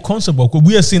the whole concept. Of,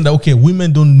 we are saying that okay,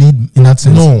 women don't need in that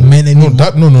sense men anymore.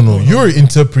 No. You're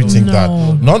interpreting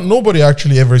No. that. Nobody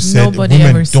actually ever said Nobody women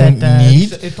ever said don't that.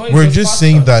 need. It toys We're just just faster.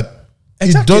 saying that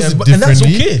Exactly, it does it and that's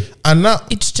differently. okay. And now,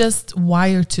 It's just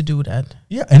wired to do that.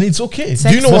 Yeah, and it's okay. Sex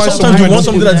do you know is why just some sometimes you women want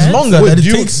don't something put- that's longer Wait, that it do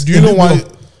you- takes. do you a know little why? bit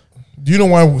of- Do you know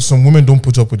why some women don't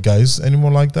put up with guys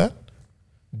anymore like that?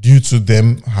 Due to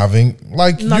them having,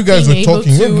 like Not you guys were being able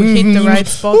talking, to hit the right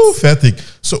spots. Oh, fair thing.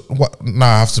 So what? Now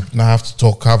I have to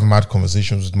talk, have mad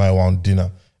conversations with my wife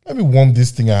dinner. Let me warm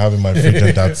this thing I have in my fridge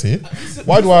and that's it.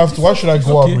 Why do I have to? Why should I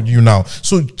go out with you now?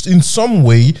 So in some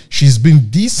way, she's been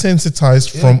desensitized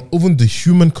from even the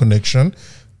human connection,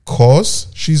 cause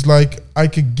she's like, I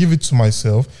could give it to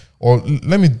myself, or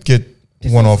let me get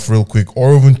one off real quick,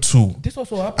 or even two. This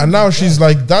also happens. And now with she's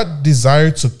guys. like, that desire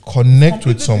to connect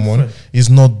with Completely someone different. is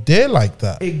not there like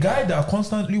that. A guy that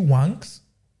constantly wanks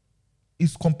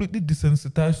is completely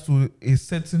desensitized to a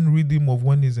certain rhythm of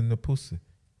when he's in the pussy.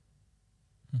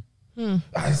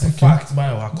 It's a fact, my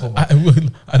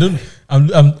I don't.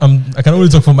 I can only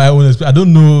talk from my own experience. I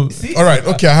don't know. All right,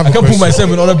 okay, I have I a can't put question. myself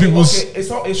in other people's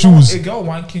It's shoes. a girl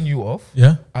wanking you off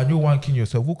Yeah, and you wanking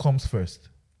yourself. Who comes first?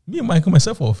 me and Michael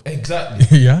myself off.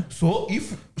 Exactly. Yeah, So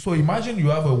imagine you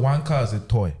have a wanker as a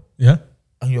toy yeah,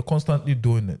 and you're constantly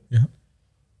doing it. yeah.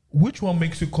 Which one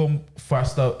makes you come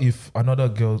faster if another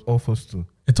girl offers to?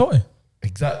 A toy.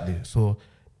 Exactly. So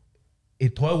a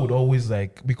toy would always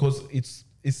because it's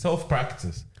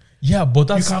self-practice. Yeah, but You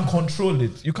that's can't control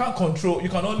it. You can't control. You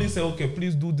can only say, okay,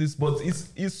 please do this, but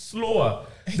it's slower.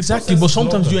 The exactly. process But is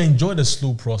sometimes longer. you enjoy the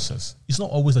slow process. It's not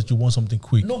always that you want something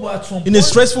quick. No, but at some In a point-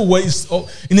 stressful way,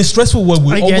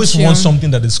 we I get always you. want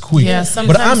something that is quick. Yeah, but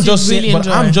sometimes I'm you just really saying. But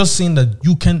enjoy I'm it. just saying that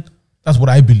you can That's what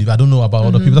I believe. I don't know about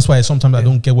other people. That's why sometimes I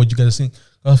don't get what you guys are saying.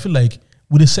 I feel like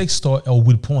with a sex toy or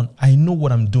with porn, I know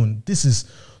what I'm doing. This is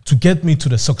to get me to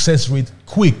the success rate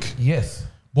quick. Yes.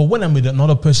 But when I'm with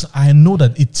another person, I know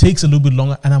that it takes a little bit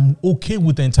longer, and I'm okay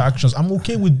with the interactions. I'm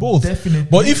okay with both. Definitely.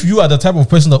 But if you are the type of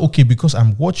person that, okay, because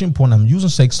I'm watching porn, I'm using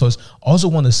sex toys, I also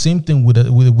want the same thing with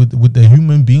the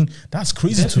human being, that's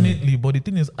crazy to me. Definitely. But the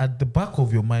thing is, at the back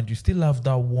of your mind, you still have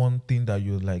that one thing that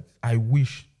you're like, I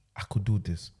wish I could do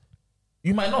this.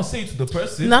 You might not say it to the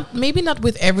person. Maybe not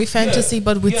with every fantasy,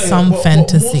 but with some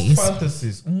fantasies. Most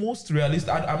fantasies, most realistic.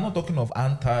 I'm not talking of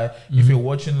anti. If you're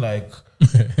watching like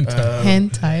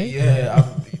hentai,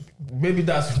 maybe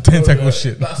that's tentacle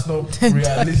shit. That's not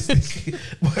realistic.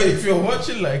 But if you're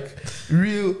watching like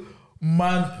real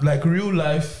man, like real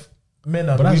life men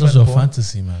and but women, that's also a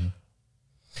fantasy, man.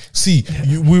 See,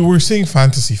 we were saying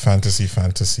fantasy.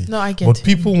 No, I get But it.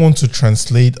 people want to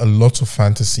translate a lot of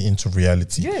fantasy into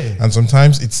reality. Yeah. And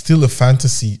sometimes it's still a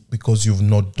fantasy because you've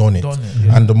not done it.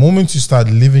 Yeah. And the moment you start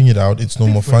living it out, it's no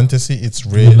more fantasy, it's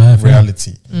Real life,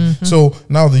 reality. So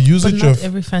now the But usage not of...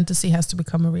 every fantasy has to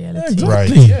become a reality. Right.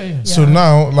 Exactly. So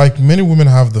now, like many women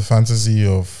have the fantasy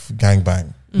of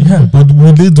gangbang. Yeah, but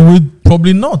will they do it?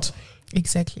 Probably not.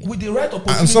 Exactly. with the right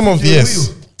opportunity. And some of,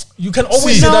 yes... You can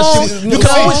always See, say that no, shit. You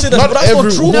can always say that, not but that's every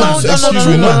not true, woman. man. Excuse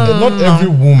me, not every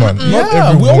woman. Not Yeah,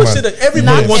 every we woman. always say that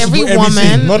everybody Not wants every to do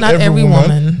everything. woman. Not Not every every woman,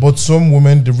 woman. but some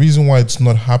women. The reason why it's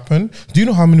not happened. Do you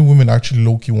know how many women actually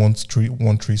low-key want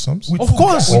threesomes? With Of two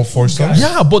course. guys, Or with two foursomes? guys.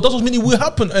 Yeah, but that doesn't mean it will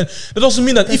happen. And that doesn't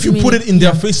mean that if you Doesn't put mean- it in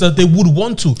their face that they would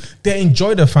want to. They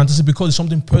enjoy their fantasy because it's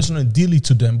something personal and dearly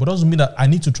to them. But that doesn't mean that I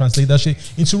need to translate that shit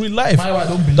into real life. I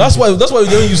don't believe That's it. why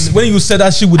when you said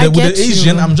that shit with I the get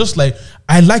Asian, you. I'm just like,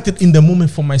 I liked it in the moment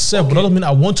for myself. But that doesn't mean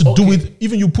I want to do Okay. it.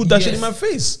 Even you put that shit in Yes. my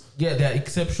face. Yeah, there are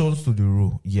exceptions to the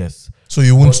rule. Yes. So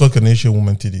you won't suck an Asian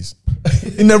woman titties.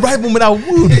 In the right moment, I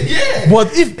would.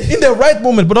 But if in the right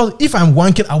moment, but if I'm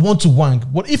wanking, I want to wank.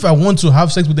 But if I want to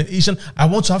have sex with an Asian, I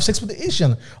want to have sex with the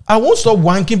Asian. I won't stop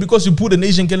wanking because you put an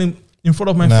Asian girl in front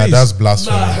of my Nah, face. that's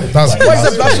blasphemy. That's Why is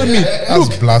that blasphemy?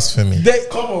 That's blasphemy.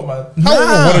 Come on, man.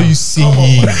 What are you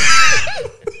saying?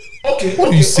 Okay. What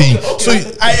are you saying? So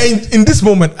in this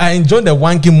moment, I enjoy the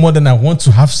wanking more than I want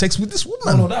to have sex with this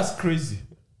woman. No, that's crazy.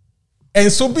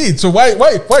 And so be it. So why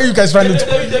are you guys trying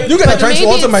to? You guys are trying to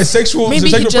alter my sexual Maybe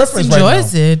he sexual just preference right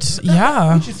enjoys now. it.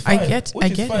 Yeah, Which is fine. I get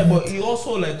Which is fine, but it. it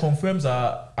also like confirms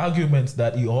our arguments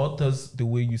that it alters the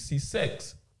way you see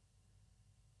sex.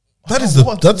 That's the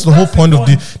whole point of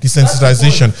the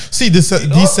desensitization. See, this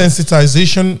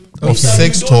desensitization of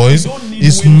sex toys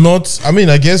is not. I mean,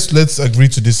 I guess let's agree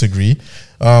to disagree.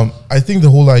 I think the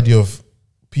whole idea of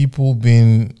people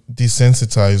being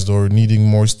desensitized or needing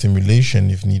more stimulation,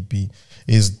 if need be,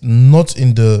 is not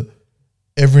in the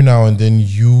every now and then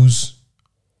use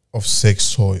of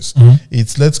sex toys.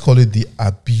 It's, let's call it, the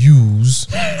abuse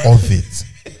of it.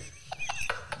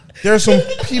 There are some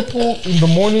people in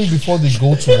the morning before they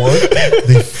go to work,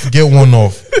 they get one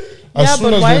off. Yeah,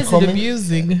 but why is it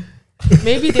abusing?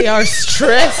 Maybe they are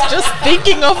stressed just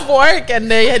thinking of work and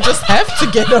they just have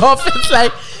to get off. It's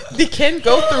like they can't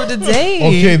go through the day.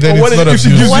 Okay, then What it's not if she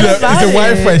abuse. gives you What the, about it's a it?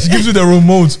 Wi-Fi? She gives you the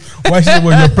remote. Why she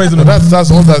when you're president? That's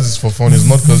all that is for fun. It's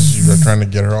not because you are trying to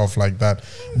get her off like that.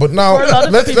 But now For a lot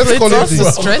of let's people, call it's it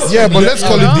also stressful, yeah. But you let's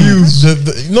call know?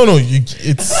 it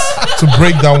it's to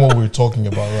break down what we're talking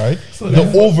about, right?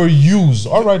 The overuse.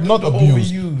 All right, not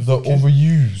abuse. overuse, The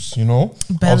overuse. You know, of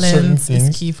certain Balance things.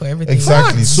 is key for everything.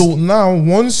 Exactly. So now,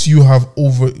 once you have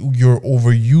you're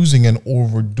overusing and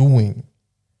overdoing,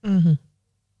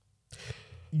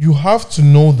 you have to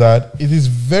know that it is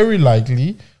very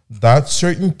likely that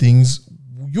certain things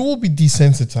you will be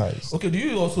desensitized. Okay, do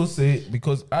you also say,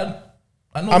 because I know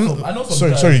I know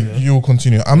some sorry, guys, yeah. you will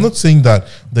continue. I'm not saying that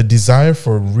the desire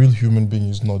for a real human being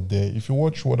is not there. If you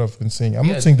watch what I've been saying, I'm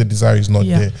not saying the desire is not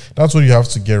Yeah. there. That's what you have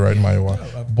to get right,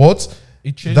 Maiwa. But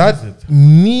It changes that it.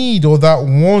 need or that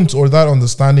want or that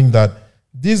understanding that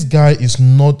this guy is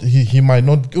not, he might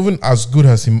not, even as good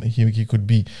as he could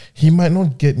be, he might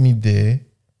not get me there.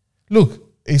 Look,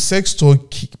 a sex toy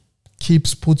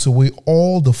puts away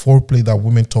all the foreplay that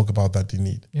women talk about that they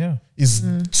need. Yeah. Is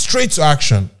straight to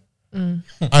action. And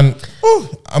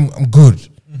I'm good.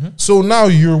 So now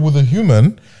you're with a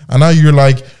human, and now you're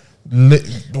like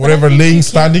laying,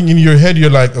 standing in your head. You're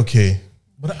like, okay,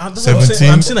 But I'm 17,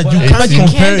 I'm saying that you 18. can't But you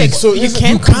compare can't, it. So you it's-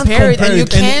 can't you can't compare it, and compare you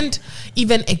it, and- can't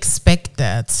even expect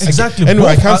that. Exactly. Anyway,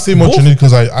 I Both can't are- say much both- on it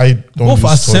because I don't. Both use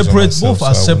are toys on separate. myself, Both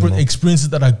are so I wouldn't separate know. experiences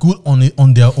that are good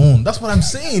on their own. That's what I'm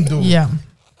saying, though. Yeah.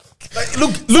 Like,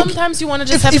 look. Sometimes you want to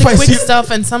just have the quick stuff,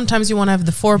 and sometimes you want to have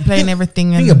the foreplay and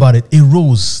everything. Think about it. A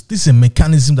rose. This is a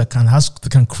mechanism that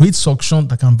can create suction,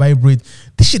 that can vibrate.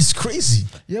 This shit is crazy.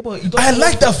 Yeah, but I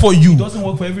like that for you. It doesn't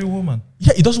work for every woman.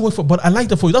 Yeah, it doesn't work for. But I like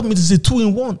that for you. That means it's a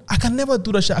 2-in-1. I can never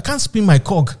do that shit. I can't spin my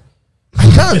cog.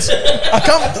 I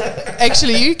can't.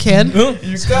 Actually, you can.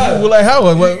 You can. Well, I have.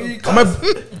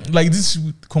 Like this.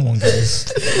 Come on,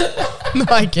 guys. No,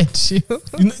 I get you.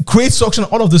 Create suction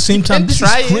all of the same time. This is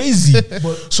try it. crazy.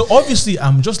 So obviously,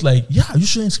 I'm just like, yeah, you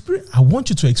should experience. I want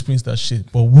you to experience that shit.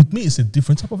 But with me, it's a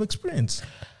different type of experience,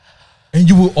 and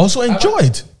you will also enjoy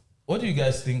it. What do you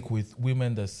guys think with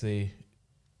women that say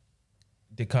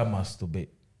they can't masturbate?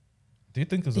 Do you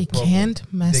think there's a problem? They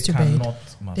can't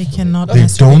masturbate. They cannot They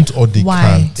masturbate. don't or they Why?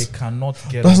 can't. They cannot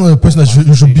get. That's off not a person that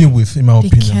you should be with, in my They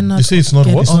opinion. cannot You say it's not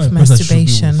get what? off It's not a person that should be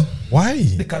masturbation. with. Why?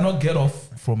 They cannot get off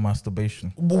from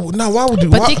masturbation. Now, why would you?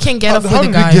 But they can get off with How a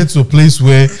did guy. we get to a place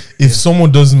where if someone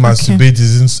doesn't masturbate,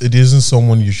 it isn't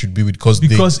someone you should be with because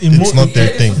it's not their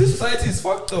thing? This society is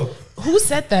fucked up. Who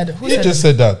said that? Who You said just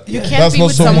said that. You can't That's be not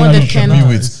with someone someone you that should can.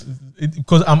 be with.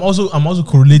 Because I'm also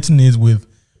correlating it with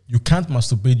you can't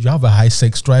masturbate. You have a high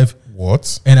sex drive,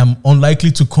 What? and I'm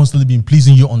unlikely to constantly be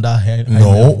pleasing you on that hand.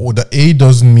 No, the A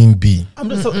doesn't mean B. I'm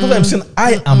just that's what I'm saying.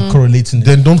 I am correlating it.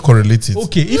 Then don't correlate it.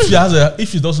 Okay, if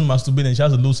she doesn't masturbate and she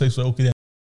has a low sex drive, okay, then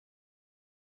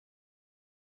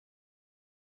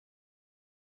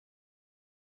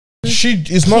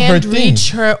It's not her can't thing.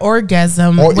 reach her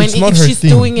orgasm Or when it's not if her she's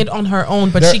thing. doing it on her own,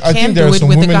 but she I think can't there do are it some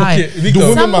with a women- guy. Okay, Victor. Do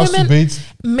women Some women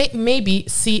masturbate? maybe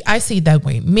see. I see it that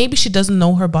way. Maybe she doesn't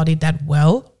know her body that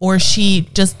well, or she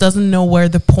just doesn't know where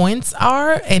the points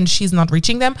are, and she's not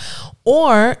reaching them,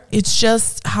 or it's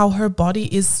just how her body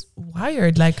is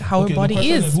wired, like how her body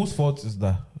is. Whose fault is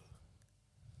that?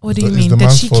 What do you It's mean the that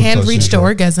man's she fault can't that reach she's the wrong.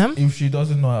 orgasm? If she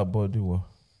doesn't know her body well.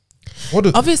 What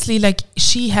the- Obviously, like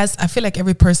she has. I feel like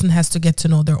every person has to get to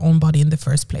know their own body in the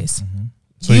first place.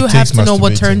 So You it have takes to know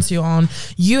what masturbating. turns you on.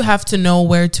 You have to know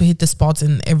where to hit the spots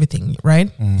and everything,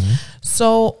 right?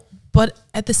 So, but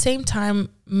at the same time,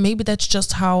 maybe that's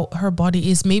just how her body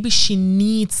is. Maybe she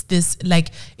needs this like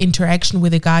interaction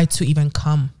with a guy to even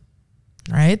come,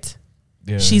 right?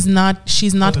 Yeah. She's not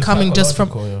It's coming just from.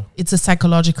 psychological, yeah. It's a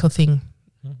psychological thing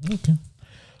okay.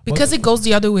 because it goes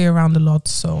the other way around a lot.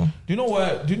 So Do you know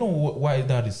why? Do you know why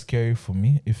that is scary for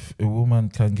me? If a woman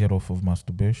can get off of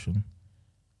masturbation,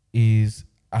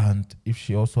 and if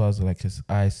she also has like his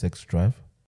high sex drive.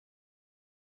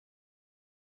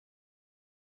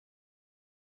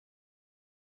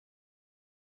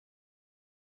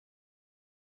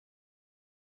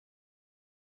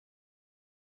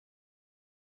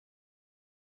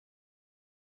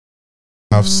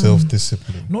 Have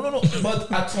self-discipline. No.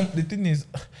 But at some, the thing is,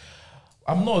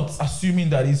 I'm not assuming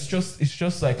that it's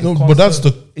just like a No, but that's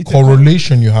the constant- it's a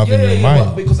correlation you have in your but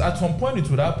mind. because at some point it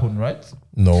would happen, right?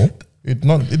 No, it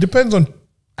not. It depends on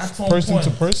At some person point.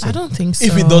 to person. I don't think so.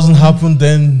 If it doesn't happen,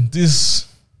 then this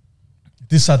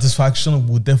satisfaction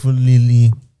will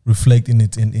definitely reflect in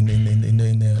it in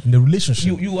the relationship.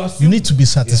 You You assume, need to be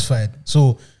satisfied.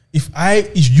 So if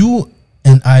you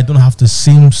and I don't have the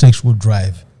same sexual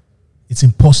drive, it's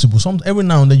impossible. Every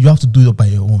now and then you have to do it by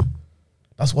your own.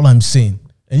 That's all I'm saying.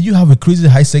 And you have a crazy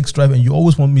high sex drive and you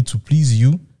always want me to please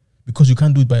you because you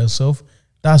can't do it by yourself.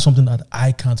 That's something that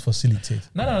I can't facilitate.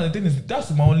 No. The thing is, that's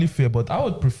my only fear. But I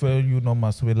would prefer you not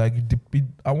masturbate. Like,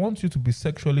 I want you to be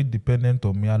sexually dependent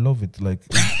on me. I love it. Like,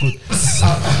 it's good.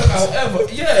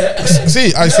 However, yeah.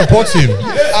 See, I support him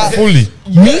fully.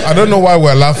 Me, I don't know why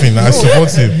we're laughing. I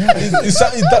support him.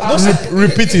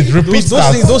 Repeat it. Repeat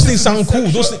that. Those things sound cool.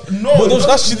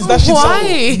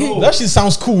 That shit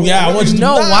sounds cool. Yeah, I want you to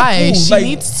No, do that. why? Cool. She Like,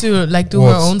 needs to like do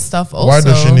What? her own stuff also. Why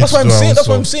does she need That's to what I'm do her saying. own That's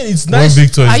what I'm stuff? saying. It's When nice.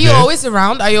 Victor is Are you there, always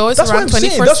around? Are you always That's what around I'm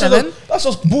saying. 24/7 That's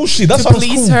just bullshit. That to sounds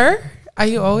please cool. her? Are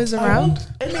you always I around? want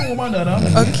any woman that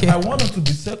I'm Okay. I want her to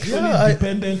be sexually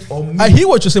dependent on me. I hear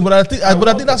what you're saying, but I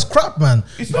think that's crap, man.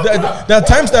 It's not There crap. are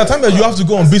times that you have to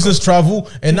go on business travel,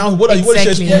 and now what are you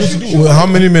Exactly. supposed to do? Well, how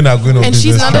many men are going on And business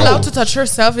she's not travel? allowed to touch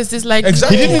herself. Is this like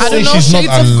Exactly. He didn't I say don't know, she's not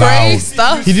shades of gray allowed.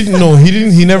 stuff? He didn't know.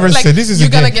 He never Like, said this is you're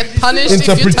again, gonna get punished if you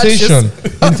touch interpretation.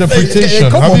 Interpretation.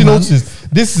 Come Have on, you man. noticed?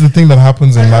 This is the thing that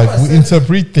happens in life. We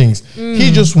interpret things.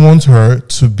 He just wants her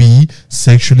to be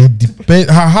sexually dependent.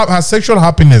 Her sexual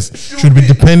happiness should be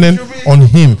dependent on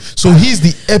him. So he's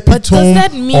the But epitome does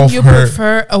that mean of you her.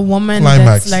 prefer a woman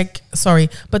climax. that's like sorry?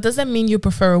 But does that mean you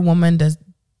prefer a woman that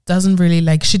doesn't really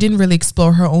like? She didn't really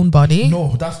explore her own body.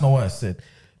 No, that's not what I said.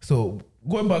 So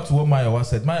going back to what Mayawa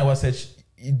said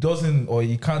he doesn't or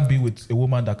he can't be with a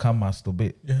woman that can't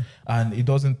masturbate. Yeah. And he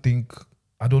doesn't think,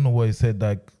 I don't know what he said,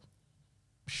 like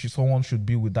someone should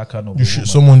be with that kind of.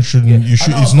 Someone shouldn't. You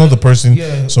should. It's not the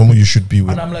person. Someone you should be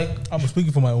with. And I'm like, I'm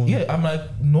speaking for my own. Yeah, I'm like,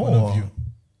 no.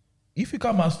 If you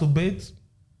can masturbate,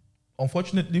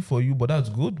 unfortunately for you, but that's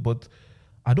good. But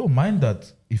I don't mind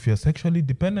that if you're sexually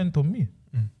dependent on me.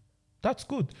 That's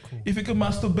good. Cool. If you can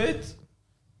masturbate,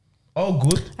 all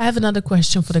good. I have another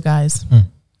question for the guys.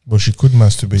 But she could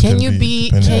masturbate.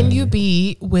 Can you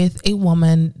be with a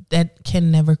woman that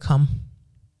can never come?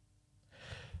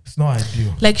 It's not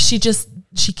ideal. Like she just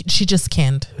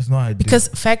can't. It's not ideal. Because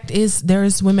fact is, there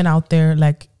is women out there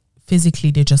like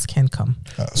physically they just can't come.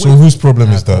 So whose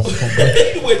problem is that?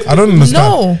 I don't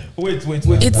understand. No. Wait.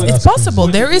 It's possible.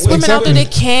 There is women out there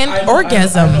that can't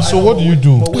orgasm. So what do you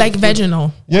do? Like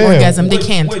vaginal orgasm, they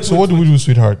can't. So what do we do,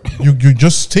 sweetheart? You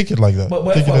just take it like that.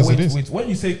 Take it as it is. Wait. When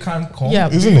you say can't come,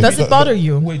 isn't it? Does it bother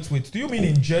you? Wait. Do you mean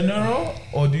in general,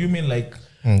 or do you mean like?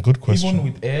 Good question. Even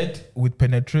with head, with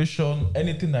penetration,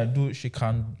 anything I do, she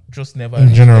can just never.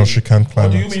 In general, she can't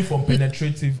climb. What do you mean from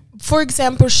penetrative? For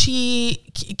example, she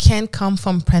can't come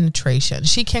from penetration.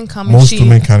 She can come. Most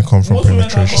women can't come from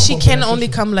penetration. She can only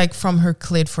come like from her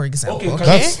clit, for example.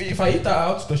 Okay. If I eat her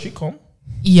out, does she come?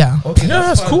 Yeah. Okay,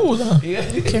 that's cool. Yeah.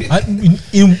 Okay.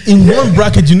 In one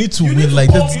bracket, you need to win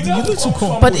like that. You need to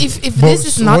come. But if this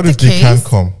is not the case, they can't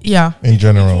come? Yeah. In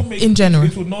general.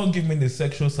 It would not give me the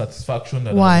sexual satisfaction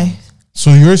that. Why? I want.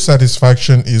 So your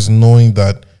satisfaction is knowing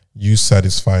that you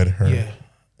satisfied her. Yeah.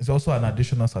 It's also an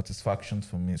additional satisfaction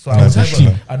for me. So I was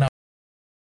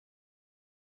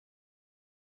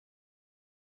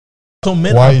some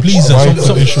men are pleasers.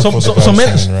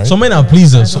 Some men are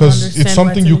pleasers because it's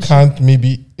something you can't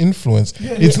maybe influence.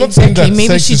 Yeah, it's not saying that maybe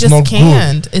sex she is just not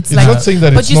can't. Good. It's like, not saying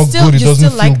that it's not good. It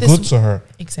doesn't feel good to her.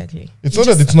 Exactly. It's not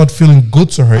that it's not feeling good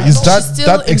to her. It's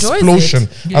that explosion,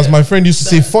 as my friend used to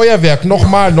say, Feuerwerk,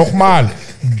 nochmal.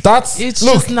 It's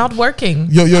just not working.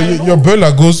 Your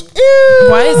burler goes.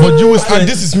 Why is it? And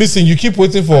this is missing. You keep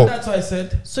waiting for. That's what I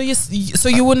said. So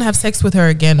you wouldn't have sex with her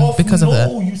again because of that.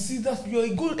 No, you see that you're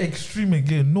a good extreme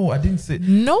again. No, I didn't say.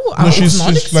 No, she's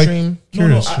not extreme. Like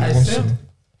curious. I said.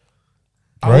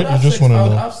 Right, you just want to know. I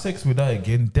would have sex with her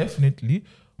again, definitely,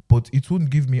 but it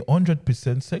wouldn't give me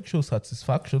 100% sexual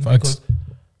satisfaction because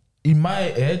in my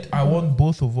head, I want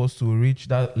both of us to reach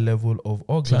that level of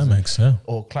orgasm. Climax, yeah.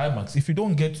 Or climax. If you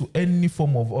don't get to any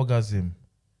form of orgasm,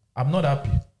 I'm not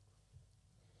happy.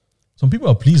 Some people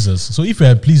are pleasers. So if you're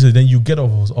a pleaser, then you get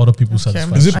off other people's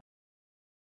satisfaction. Is it?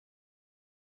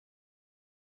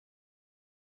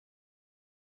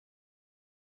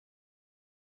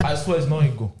 I swear it's not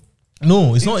ego.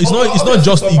 No, it's not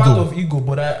just it's ego. Part of ego,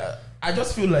 but I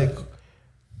just feel like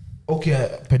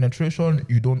penetration,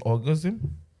 you don't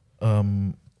orgasm.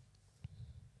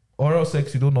 Oral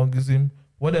sex, you don't orgasm.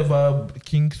 Whatever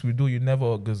kinks we do, you never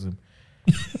orgasm.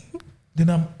 Then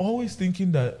I'm always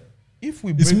thinking that if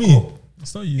we break up,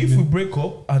 it's not you. If we break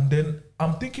up, and then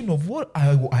I'm thinking of what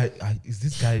I is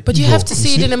this guy. But you have to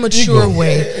see it in a mature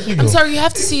way. I'm sorry, you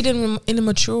have to see it in a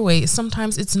mature way.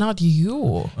 Sometimes it's not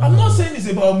you. I'm not saying it's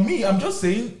about me. I'm just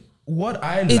saying what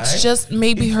I like. It's just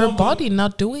maybe her body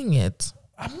not doing it.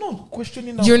 I'm not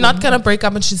questioning. You're not gonna break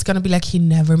up and she's gonna be like, he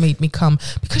never made me come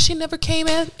because she never came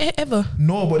ever.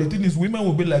 No, but the thing is, women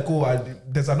will be like,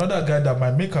 there's another guy that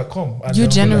might make her come. And you're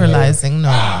generalizing,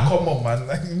 like, come on, man.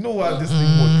 Like, you know what this thing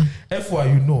was.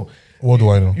 FY, you know. What do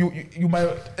I know? You might.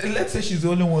 Let's say she's the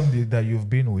only one that you've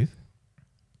been with.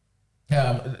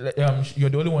 You're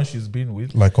the only one she's been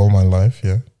with. Like all my life,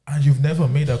 yeah. And you've never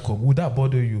made her come. Would that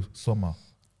bother you somehow?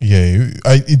 Yeah,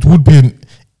 it would be.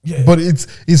 But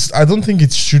it's. I don't think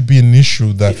it should be an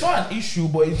issue that. It's not an issue,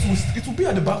 but it will be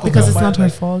at the back of because it's mind, not her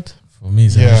fault. For me,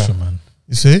 it's an issue, man.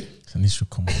 You see, it's an issue.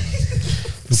 Come on.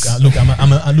 Look,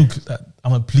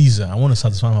 I'm a pleaser. I want to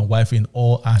satisfy my wife in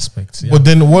all aspects. Yeah? But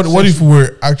then, what if we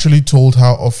were actually told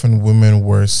how often women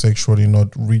were sexually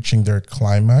not reaching their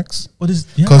climax? Because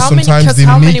sometimes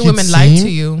how many women lie to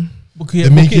you? Okay,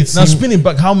 now spinning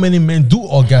back, how many men do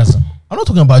orgasm? I'm not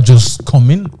talking about just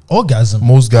coming, orgasm.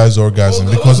 Most guys orgasm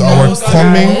because our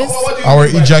coming, our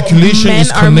ejaculation is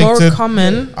connected. Are more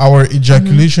common. Our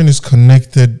ejaculation is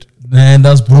connected. And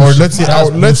that's bullshit. Or let's say,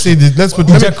 hold on. Let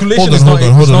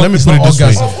me put it this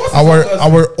way.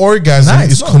 Our orgasm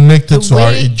is connected to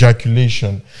our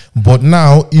ejaculation. But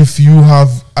now, if you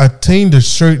have attained a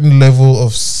certain level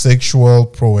of sexual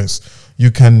prowess, you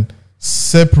can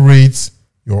separate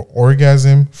your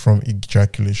orgasm from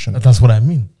ejaculation. That's what I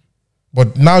mean.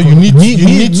 But now you need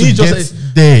to get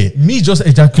there. Me just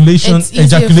ejaculation is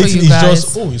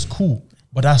just it's cool.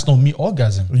 But that's not me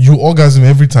orgasm. You orgasm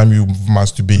every time you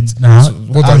masturbate. Nah, So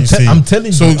what are you saying? I'm telling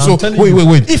you. So I'm telling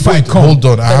wait. you. If I come, hold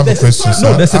on. I have a question,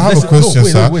 sir. No, I have a question,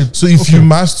 sir. Wait. So if Okay. you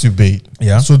masturbate,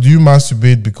 Yeah. So do you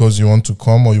masturbate because you want to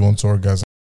come or you want to orgasm?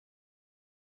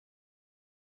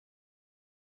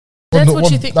 That's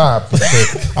what you think. Nah,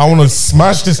 I want to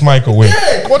smash this mic away.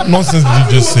 What nonsense did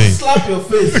you just say? Slap your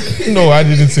face. No, I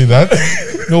didn't say that.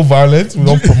 No violence. We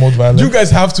don't promote violence. You guys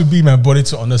have to be my body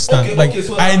to understand. Okay,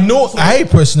 so I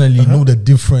personally know the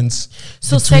difference.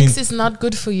 So between- sex is not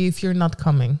good for you if you're not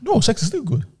coming. No, sex is still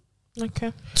good.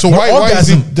 Okay. So But why is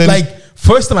orgasm, it then? like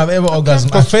first time I've ever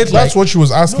orgasmed, I felt That's like what she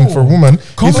was asking No. for a woman.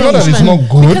 Come It's on, not that it's woman. not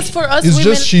good. Because for us it's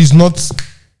women- just she's not.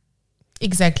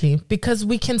 Exactly. Because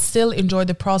we can still enjoy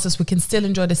the process. We can still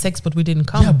enjoy the sex, but we didn't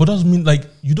come. yeah, but doesn't mean like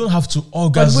you don't have to But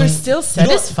orgasm. we're still You don't-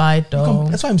 satisfied though.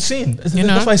 That's what I'm saying. That's, You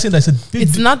know? that's why I said there's a big.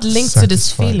 It's not linked to this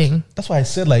Satisfied. feeling. That's why I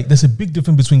said like there's a big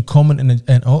difference between common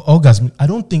and orgasm. I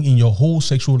don't think in your whole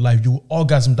sexual life you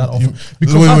orgasm that often.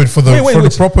 Wait. For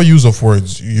the proper use of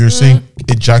words, you're saying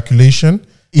ejaculation.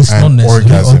 It's not and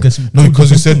necessarily orgasm. No, Two because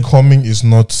you said different coming is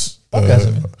not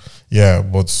Orgasm. Yeah,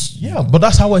 but Yeah, but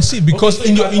that's how I see it because Okay, so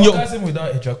in you your can in your orgasm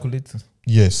without ejaculating.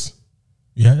 yes.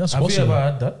 yeah, that's Have you possible. ever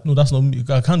had that? No, that's not me.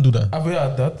 I can't do that. Have you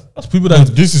had that? That's people No,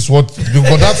 that this is what,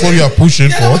 but that's what you are pushing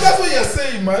for. that's what you're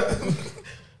saying, man.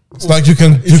 It's like you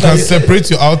can like- separate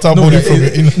your outer no, body but from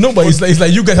your inner. no, but it's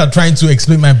like you guys are trying to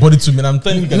explain my body to me, and I'm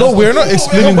telling you. guys No, that's we're not- not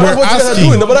explaining. No, but We're that's what you guys are asking.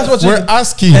 doing. No, but that's what We're you're-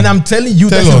 asking. And I'm telling you,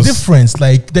 Tell there's us. a difference.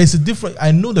 Like there's a difference.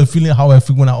 I know the feeling how I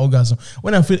feel when I orgasm.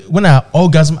 When I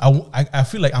orgasm, I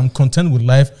feel like I'm content with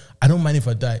life. I don't mind if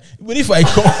I die. Even if I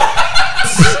come,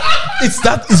 it's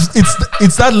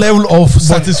that level of But,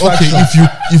 satisfaction. okay,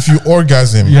 if you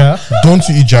orgasm, Yeah. don't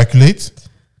you ejaculate?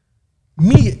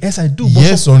 Me, yes, I do. But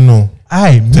Yes some, or no?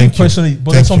 me Thank you. personally,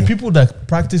 but Thank there's some you. people that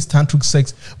practice tantric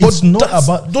sex. But It's not that's-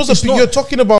 about those it's are not you're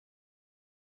talking about.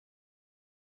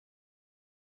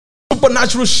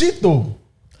 supernatural shit though.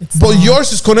 But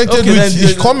yours is connected Okay, with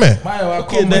then- Ikome.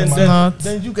 Okay, then not.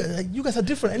 then you guys are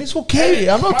different, and it's okay.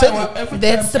 I'm not telling you.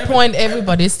 That's the point.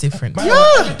 Everybody's different. Every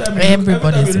time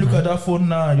Everybody's you look at that phone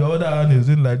now, your other hand is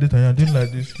in like this and you're doing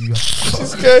like this.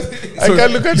 I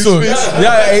can't look at his So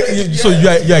face. so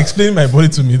you're explaining my body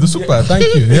to me. The super.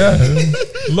 Thank you. Yeah.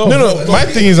 Love. No. My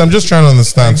thing is, I'm just trying to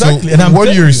understand. Exactly, So and I'm what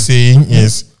telling you're you. saying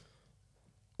is,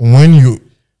 when you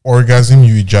orgasm,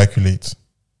 you ejaculate.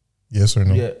 Yes or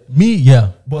no? Yeah. Me,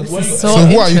 yeah. But when you So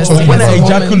who are you interesting talking When as I a about?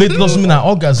 woman. ejaculate doesn't mean I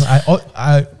orgasm.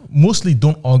 I mostly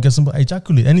don't orgasm, but I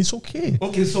ejaculate, and it's okay.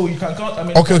 okay, so you can count. I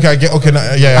mean, Okay, I get. Okay,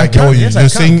 now, yeah, I get can, what yes, I you're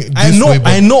can. saying. This I know, way, but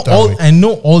I know that all, way. I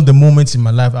know all the moments in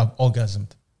my life I've orgasmed.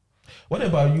 What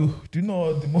about you? Do you know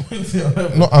all the moments in your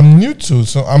life? No, I'm new to,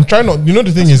 so I'm trying to. You know,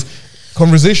 the thing is,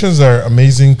 conversations are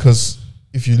amazing because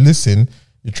if you listen,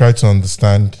 you try to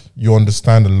understand. You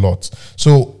understand a lot.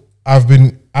 So I've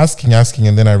been asking,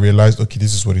 and then I realized, okay,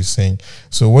 this is what he's saying.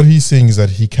 So what he's saying is that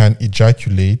he can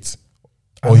ejaculate,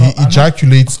 or he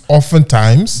ejaculates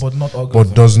oftentimes, But not but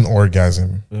orgasm. doesn't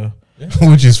orgasm, Yeah.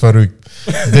 which is Farouk.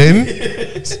 Then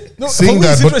for saying me,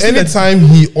 that, it's but interesting that- anytime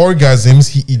he orgasms,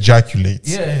 he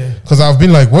ejaculates. Yeah. Because I've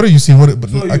been like, what are you saying? But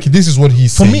So you- okay, this is what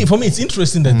he's saying. For me, it's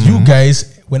interesting that you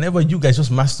guys, whenever you guys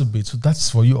just masturbate, so that's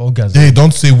for you orgasm. Hey,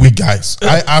 don't say we guys.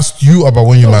 I asked you about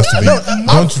when you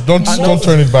masturbate. Don't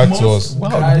turn it back to us.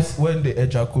 Most guys, when they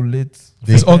ejaculate,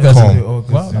 It's They orgasm. come. they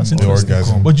orgasm. Wow, that's They interesting.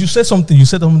 orgasm. But you said something. You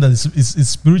said something that is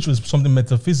spiritual, is something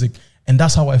metaphysic, and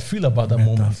that's how I feel about that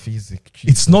moment. Metaphysic.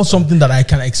 It's not something that I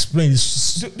can explain.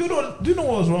 It's Do you know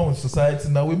what's wrong with society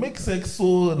now? We make sex so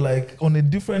like on a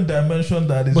different dimension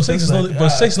that is. but sex is just not. like, But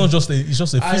sex is not just a. It's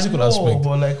just a I physical know, aspect.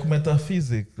 but like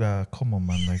metaphysic. Come on,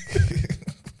 man. Like,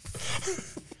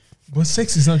 But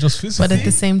sex is not just physical. But at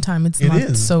the same time, it's It not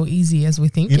is. so easy as we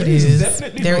think It it is. is.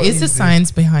 Definitely There not is a easy.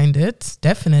 science behind it,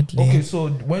 definitely. okay, so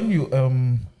when you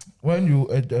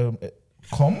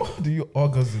come, do you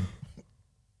orgasm?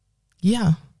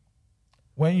 Yeah,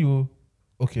 When you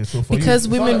so for because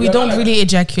you, women, we you're don't not like- really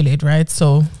ejaculate, right?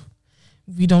 So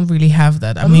we don't really have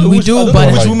that. I don't mean, know we which- I do, don't know but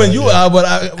which Like woman that, you yeah. are, but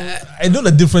I know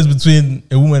the difference between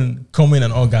a woman coming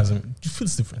and orgasm. It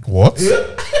feels different. What?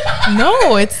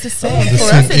 no, it's the same. The For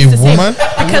same- us, it's a the same. woman?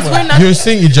 Because we're not. You're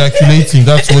saying ejaculating.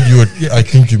 That's what I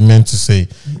think you meant to say.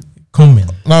 Coming.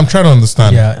 Now I'm trying to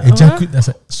understand. Yeah, ejaculate. That's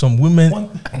some women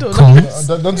come.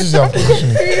 Don't you see how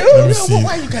positioning? Let me see.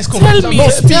 Why you guys come? Tell me.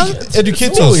 Tell,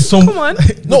 Educate No, us. it's some. come on.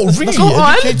 No, really, Go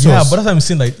on. educate Yeah, us. but that's what I'm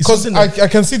saying. Like, it's Because something that, I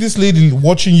can see this lady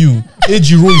watching you.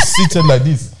 Ejiro is seated like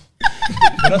this.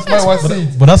 That's my wife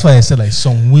saying. but that's why I said like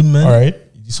some women. All right.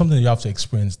 It's something you have to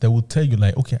experience. They will tell you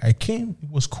like, okay, I came,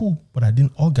 it was cool, but I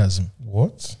didn't orgasm.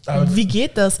 What? Wie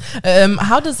geht das?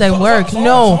 How does that work?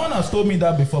 No. Someone has told me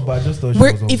that before, but I just thought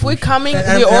If we're coming,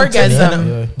 And we I'm orgasm. telling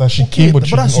you, That she came, but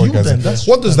she but that's didn't you then. orgasm. That's-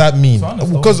 What does that mean? Someone has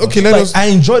Because told me okay, let Like, us. I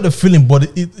enjoy the feeling, but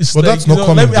it's But like, that's not you know,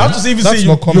 common, let me- I'll though. just even That's say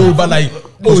not common. Yoruba like,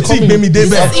 oh, It's take common. me, This is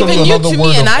baby. actually even new another to word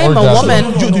me, and of I am a orgasm. woman.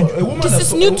 A woman This has is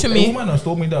to- new to me. A woman has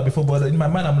told me that before, but in my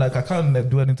mind, I'm like, I can't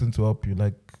do anything to help you.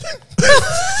 Like,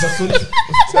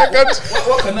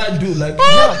 what can I do? Like,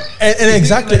 And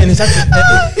exactly.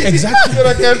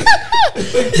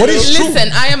 But it's true. Listen,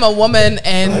 I am a woman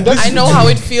and I know how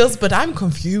it feels, but I'm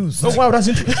confused. Oh wow, that's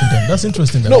interesting. Then. That's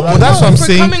interesting. Then. No, but that's what I'm if we're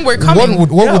saying. coming, we're coming.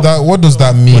 What does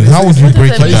that mean? How would you what does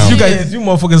break that it mean? down? you guys, you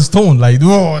motherfuckers stone like,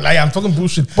 oh, like I'm talking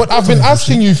bullshit. But I've been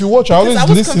asking you if you watch. I always I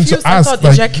was listen confused. to I ask. thought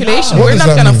Like, ejaculation. what We're does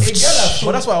not that gonna. mean?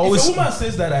 But that's why I always. If a woman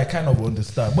says that, I kind of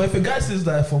understand. But if a guy says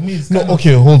that, for me, it's No, kind of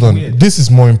okay, hold on. weird. This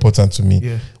is more important to me.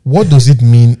 Yeah. What does it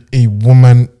mean a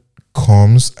woman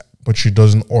comes but she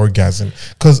doesn't orgasm?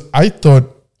 Because I thought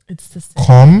It's the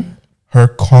same. her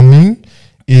coming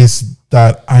is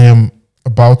that I am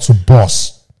about to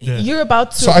boss. You're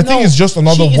about to. So I think it's just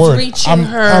another she word. Is reaching I'm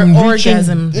her reaching-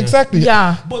 orgasm. Exactly.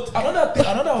 Yeah. But another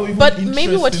even But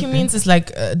maybe what he interesting means is like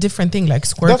a different thing, like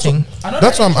That's squirting. what,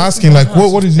 that's what I'm asking. Like,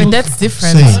 what is it? And that's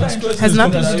different. saying? Has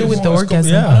nothing to do with the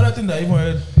orgasm. Yeah. Another thing that I even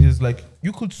heard is like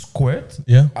you could squirt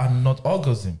Yeah. and not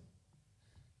orgasm.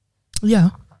 Yeah.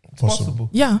 It's possible.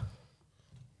 Yeah.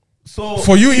 So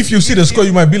For you, if you see the score,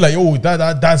 you might be like, "Oh,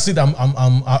 that's it."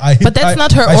 I hit. But that's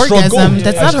not her I struck orgasm. gold.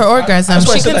 That's Yeah, not her orgasm. that's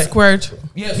why I She said, can like- squirt.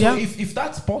 yeah, so Yeah. if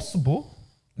that's possible,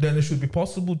 then it should be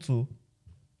possible to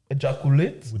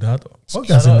ejaculate without and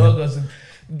orgasm. not man. orgasm.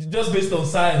 Just based on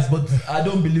science, but I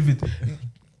don't believe it.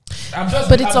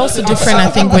 But it's also different. I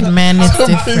think with men, it's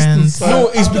different. No,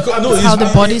 it's because no, It's how it's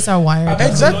the bodies are wired.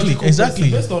 Exactly, exactly.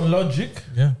 Based on logic,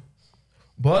 yeah.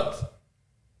 but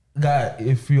guy,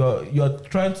 if you're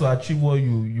trying to achieve what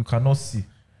you cannot see,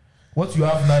 what you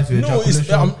have now is your No, it's-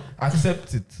 ejaculation.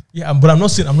 Accept it. Yeah, but I'm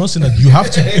not saying that you have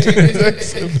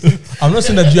to. I'm not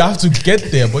saying that you have to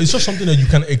get there, but it's just something that you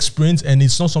can experience, and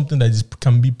it's not something that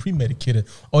can be premedicated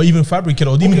or even fabricated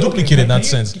or even duplicated in that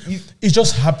sense. It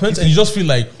just happens, and you just feel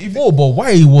like, oh, but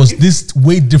why was this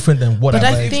way different than what But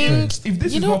I've I think experienced? If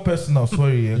this you is know, not personal,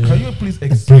 sorry, can you please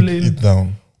Break explain it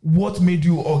down. what made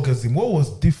you orgasm? What was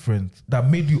different that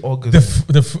made you orgasm?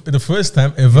 The first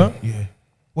time ever. Yeah.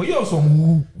 Well, you have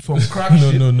some crack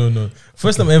shit. No.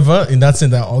 First time ever in that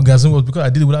sense that orgasm was because I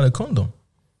did it without a condom.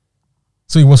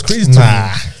 So it was crazy to me.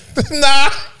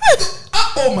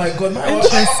 Oh my god!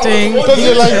 interesting.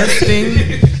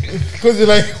 Interesting. Because you're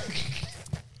like,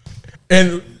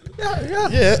 And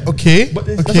yeah, okay, but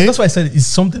okay. that's why I said it's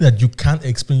something that you can't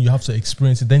explain. You have to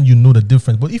experience it, then you know the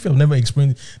difference. But if you've never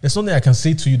experienced it, there's something I can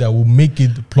say to you that will make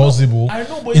it plausible. I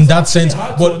know, but in it's that actually sense.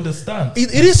 hard But to understand.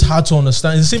 it is hard to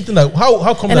understand. It's the same thing like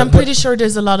how come And that, I'm pretty sure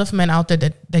there's a lot of men out there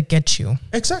that get you.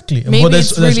 exactly. Maybe But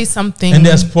it's really something. and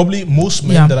there's probably most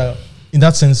men Yeah. that are in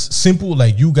that sense simple.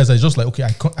 Like you guys are just like, okay,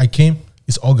 I came,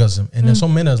 it's orgasm, and then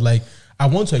some men are like, I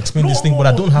want to explain this thing, but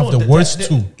I don't have the words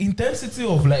to. Intensity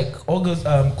of like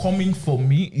orgasm coming for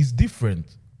me is different.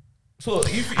 So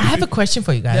if I have a question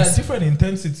for you there are guys. different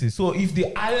intensities. So if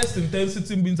the highest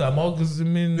intensity means I'm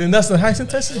orgasming, Then that's the highest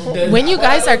intensity. then When you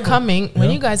guys I are don't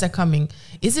know. coming,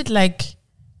 is it like,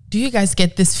 do you guys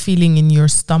get this feeling in your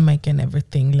stomach and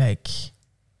everything? Like,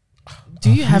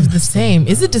 do you have the same?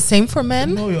 Is it the same for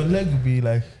men? No, your leg will be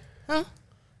like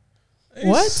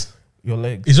What? your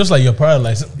leg. It's just like you're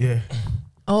paralyzed. Yeah,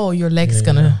 Oh, your leg's Yeah,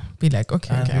 gonna be like,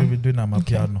 okay, and okay. we'll be doing a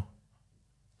Okay. piano.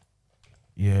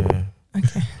 Yeah.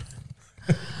 Okay.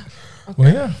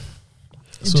 Well, yeah.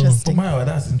 So Interesting. Wow,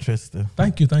 that's interesting.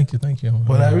 thank you.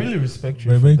 But I really respect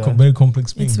you. very for very, that. very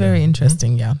complex thing. It's very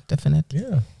interesting, yeah, definitely.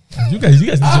 Yeah. You guys need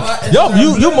to,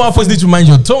 you motherfuckers need to mind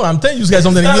your tone. I'm telling you guys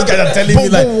something. You guys are telling me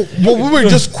like, but we were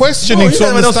just questioning. no, to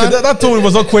understand. that tone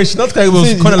was not question. That guy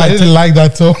was See, kind of I like, didn't like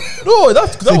that tone. no,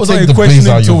 that was not Take a the bass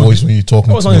questioning out of your tone. voice when you're talking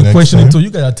That was to not me a next questioning time. tone. You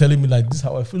guys are telling me like this is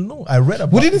how I feel. No, I read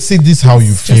about. We didn't say this how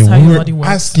you It's feel. just how We your were body works.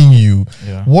 asking you,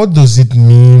 Yeah. what does it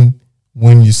mean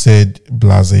when you said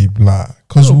blase blah?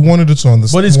 Because we wanted you to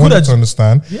understand. But it's good to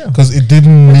understand. Yeah. Because it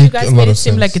didn't You make a guys lot made of it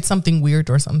seem sense. like it's something weird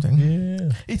or something.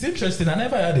 Yeah. It's interesting. I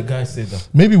never heard a guy say that.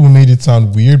 Maybe we made it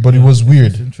sound weird, but it was It's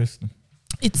weird. interesting.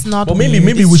 It's not. But maybe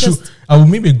weird. we It's should. just- I will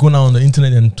maybe go now on the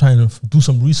internet and try and do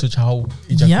some research how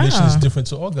ejaculation Yeah. is different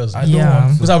to orgasm. I don't Yeah.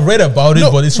 want Because to. I've read about it,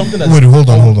 but it's something that's Wait, hold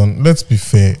on. Let's be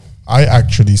fair. I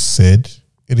actually said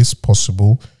it is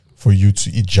possible for you to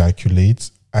ejaculate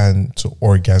and to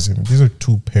orgasm. These are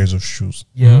two pairs of shoes.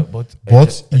 Yeah, but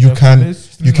you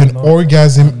can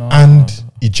orgasm and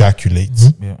ejaculate,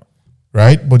 Yeah.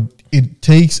 right? But it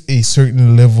takes a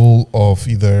certain level of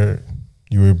either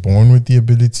you were born with the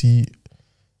ability,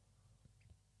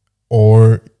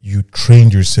 or you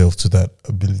trained yourself to that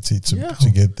ability to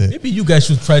get there. Maybe you guys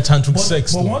should try tantric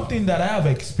sex. But though. one thing that I have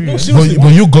experienced,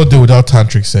 But you got there without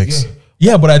tantric sex.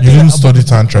 Yeah, but I You think didn't study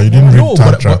tantra. You didn't read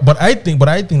tantra. But I think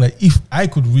like if I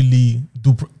could really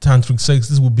do tantric sex,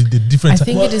 this would be the different. I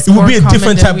think it is would more be a common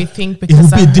different than type. we think, It would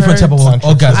because be a I different type of heard-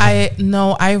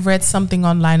 orgasm. I read something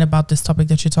online about this topic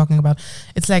that you're talking about.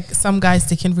 It's like some guys,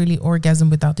 they can really orgasm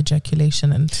without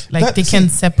ejaculation, and like they can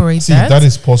separate that. That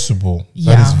is possible.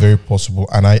 That is very possible,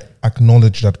 and I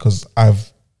acknowledge that because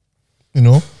I've,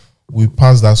 we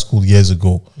passed that school years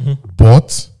ago,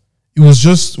 but it was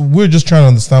just we're just trying to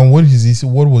understand what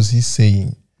was he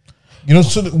saying.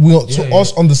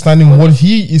 Us understanding what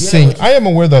he is saying. I am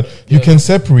aware that you can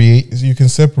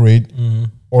separate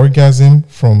orgasm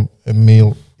from a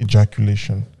male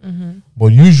ejaculation. But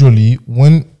usually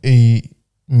when a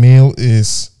male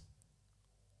is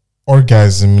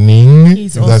orgasming,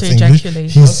 He's if also that's English, ejaculating.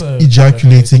 he's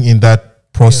ejaculating in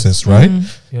that process, right?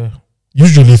 yeah,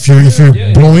 Usually if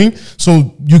you're blowing,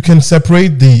 so you can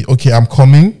separate I'm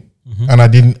coming and I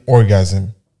didn't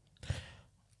orgasm.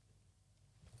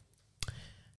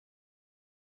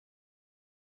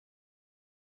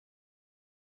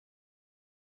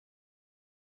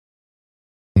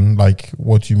 Like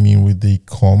what you mean with they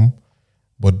come,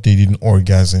 but they didn't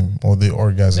orgasm, or they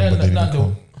orgasm but they didn't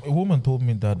come. A woman told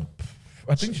me that.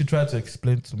 I think she tried to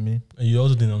explain to me. And you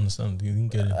also didn't understand. You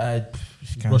didn't get it.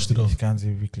 She brushed it off. She can't say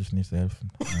wirklich nicht helfen.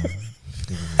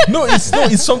 No,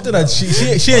 it's something that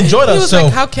she enjoyed He was herself.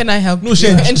 like, "How can I help you?"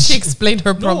 And she explained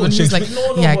her problem. She was like,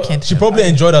 "Yeah, I can't." She probably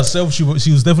enjoyed herself. She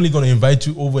was definitely going to invite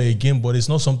you over again, but it's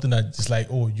not something that it's like,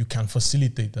 oh, you can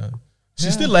facilitate that. She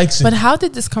still likes it. But how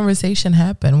did this conversation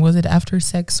happen? Was it after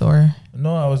sex or?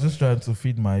 No, I was just trying to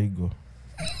feed my ego.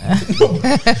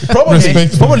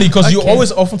 Probably because you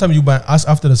always, oftentimes you might ask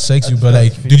after the sex, you be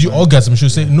like, "Did you orgasm?" She'll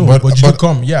say, "No, but did you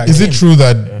come?" Yeah. Is it true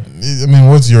that? I mean,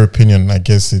 what's your opinion? I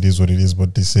guess it is what it is,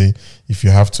 but they say if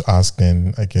you have to ask,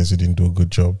 then I guess you didn't do a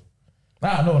good job.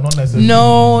 No, not necessarily.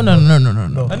 No.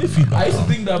 And if you, I used to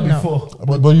think that before.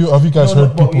 But have you guys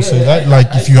heard people say that? Yeah, Like,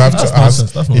 if you have to that's ask,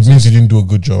 nonsense, that's it means you didn't do a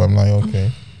good job. I'm like,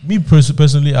 okay. me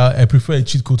personally, I prefer a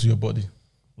cheat code to your body.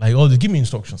 Like, give me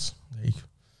instructions.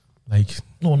 Like,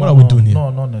 what are we doing here? No,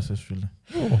 not necessarily.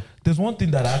 No. There's one thing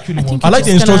that I actually want. I like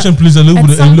the instruction, please. A little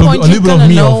bit of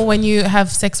me know off. when you have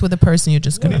sex with a person, you're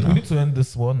just gonna We know. need to end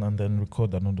this one and then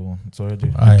record another one. It's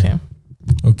already Okay.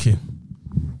 Okay.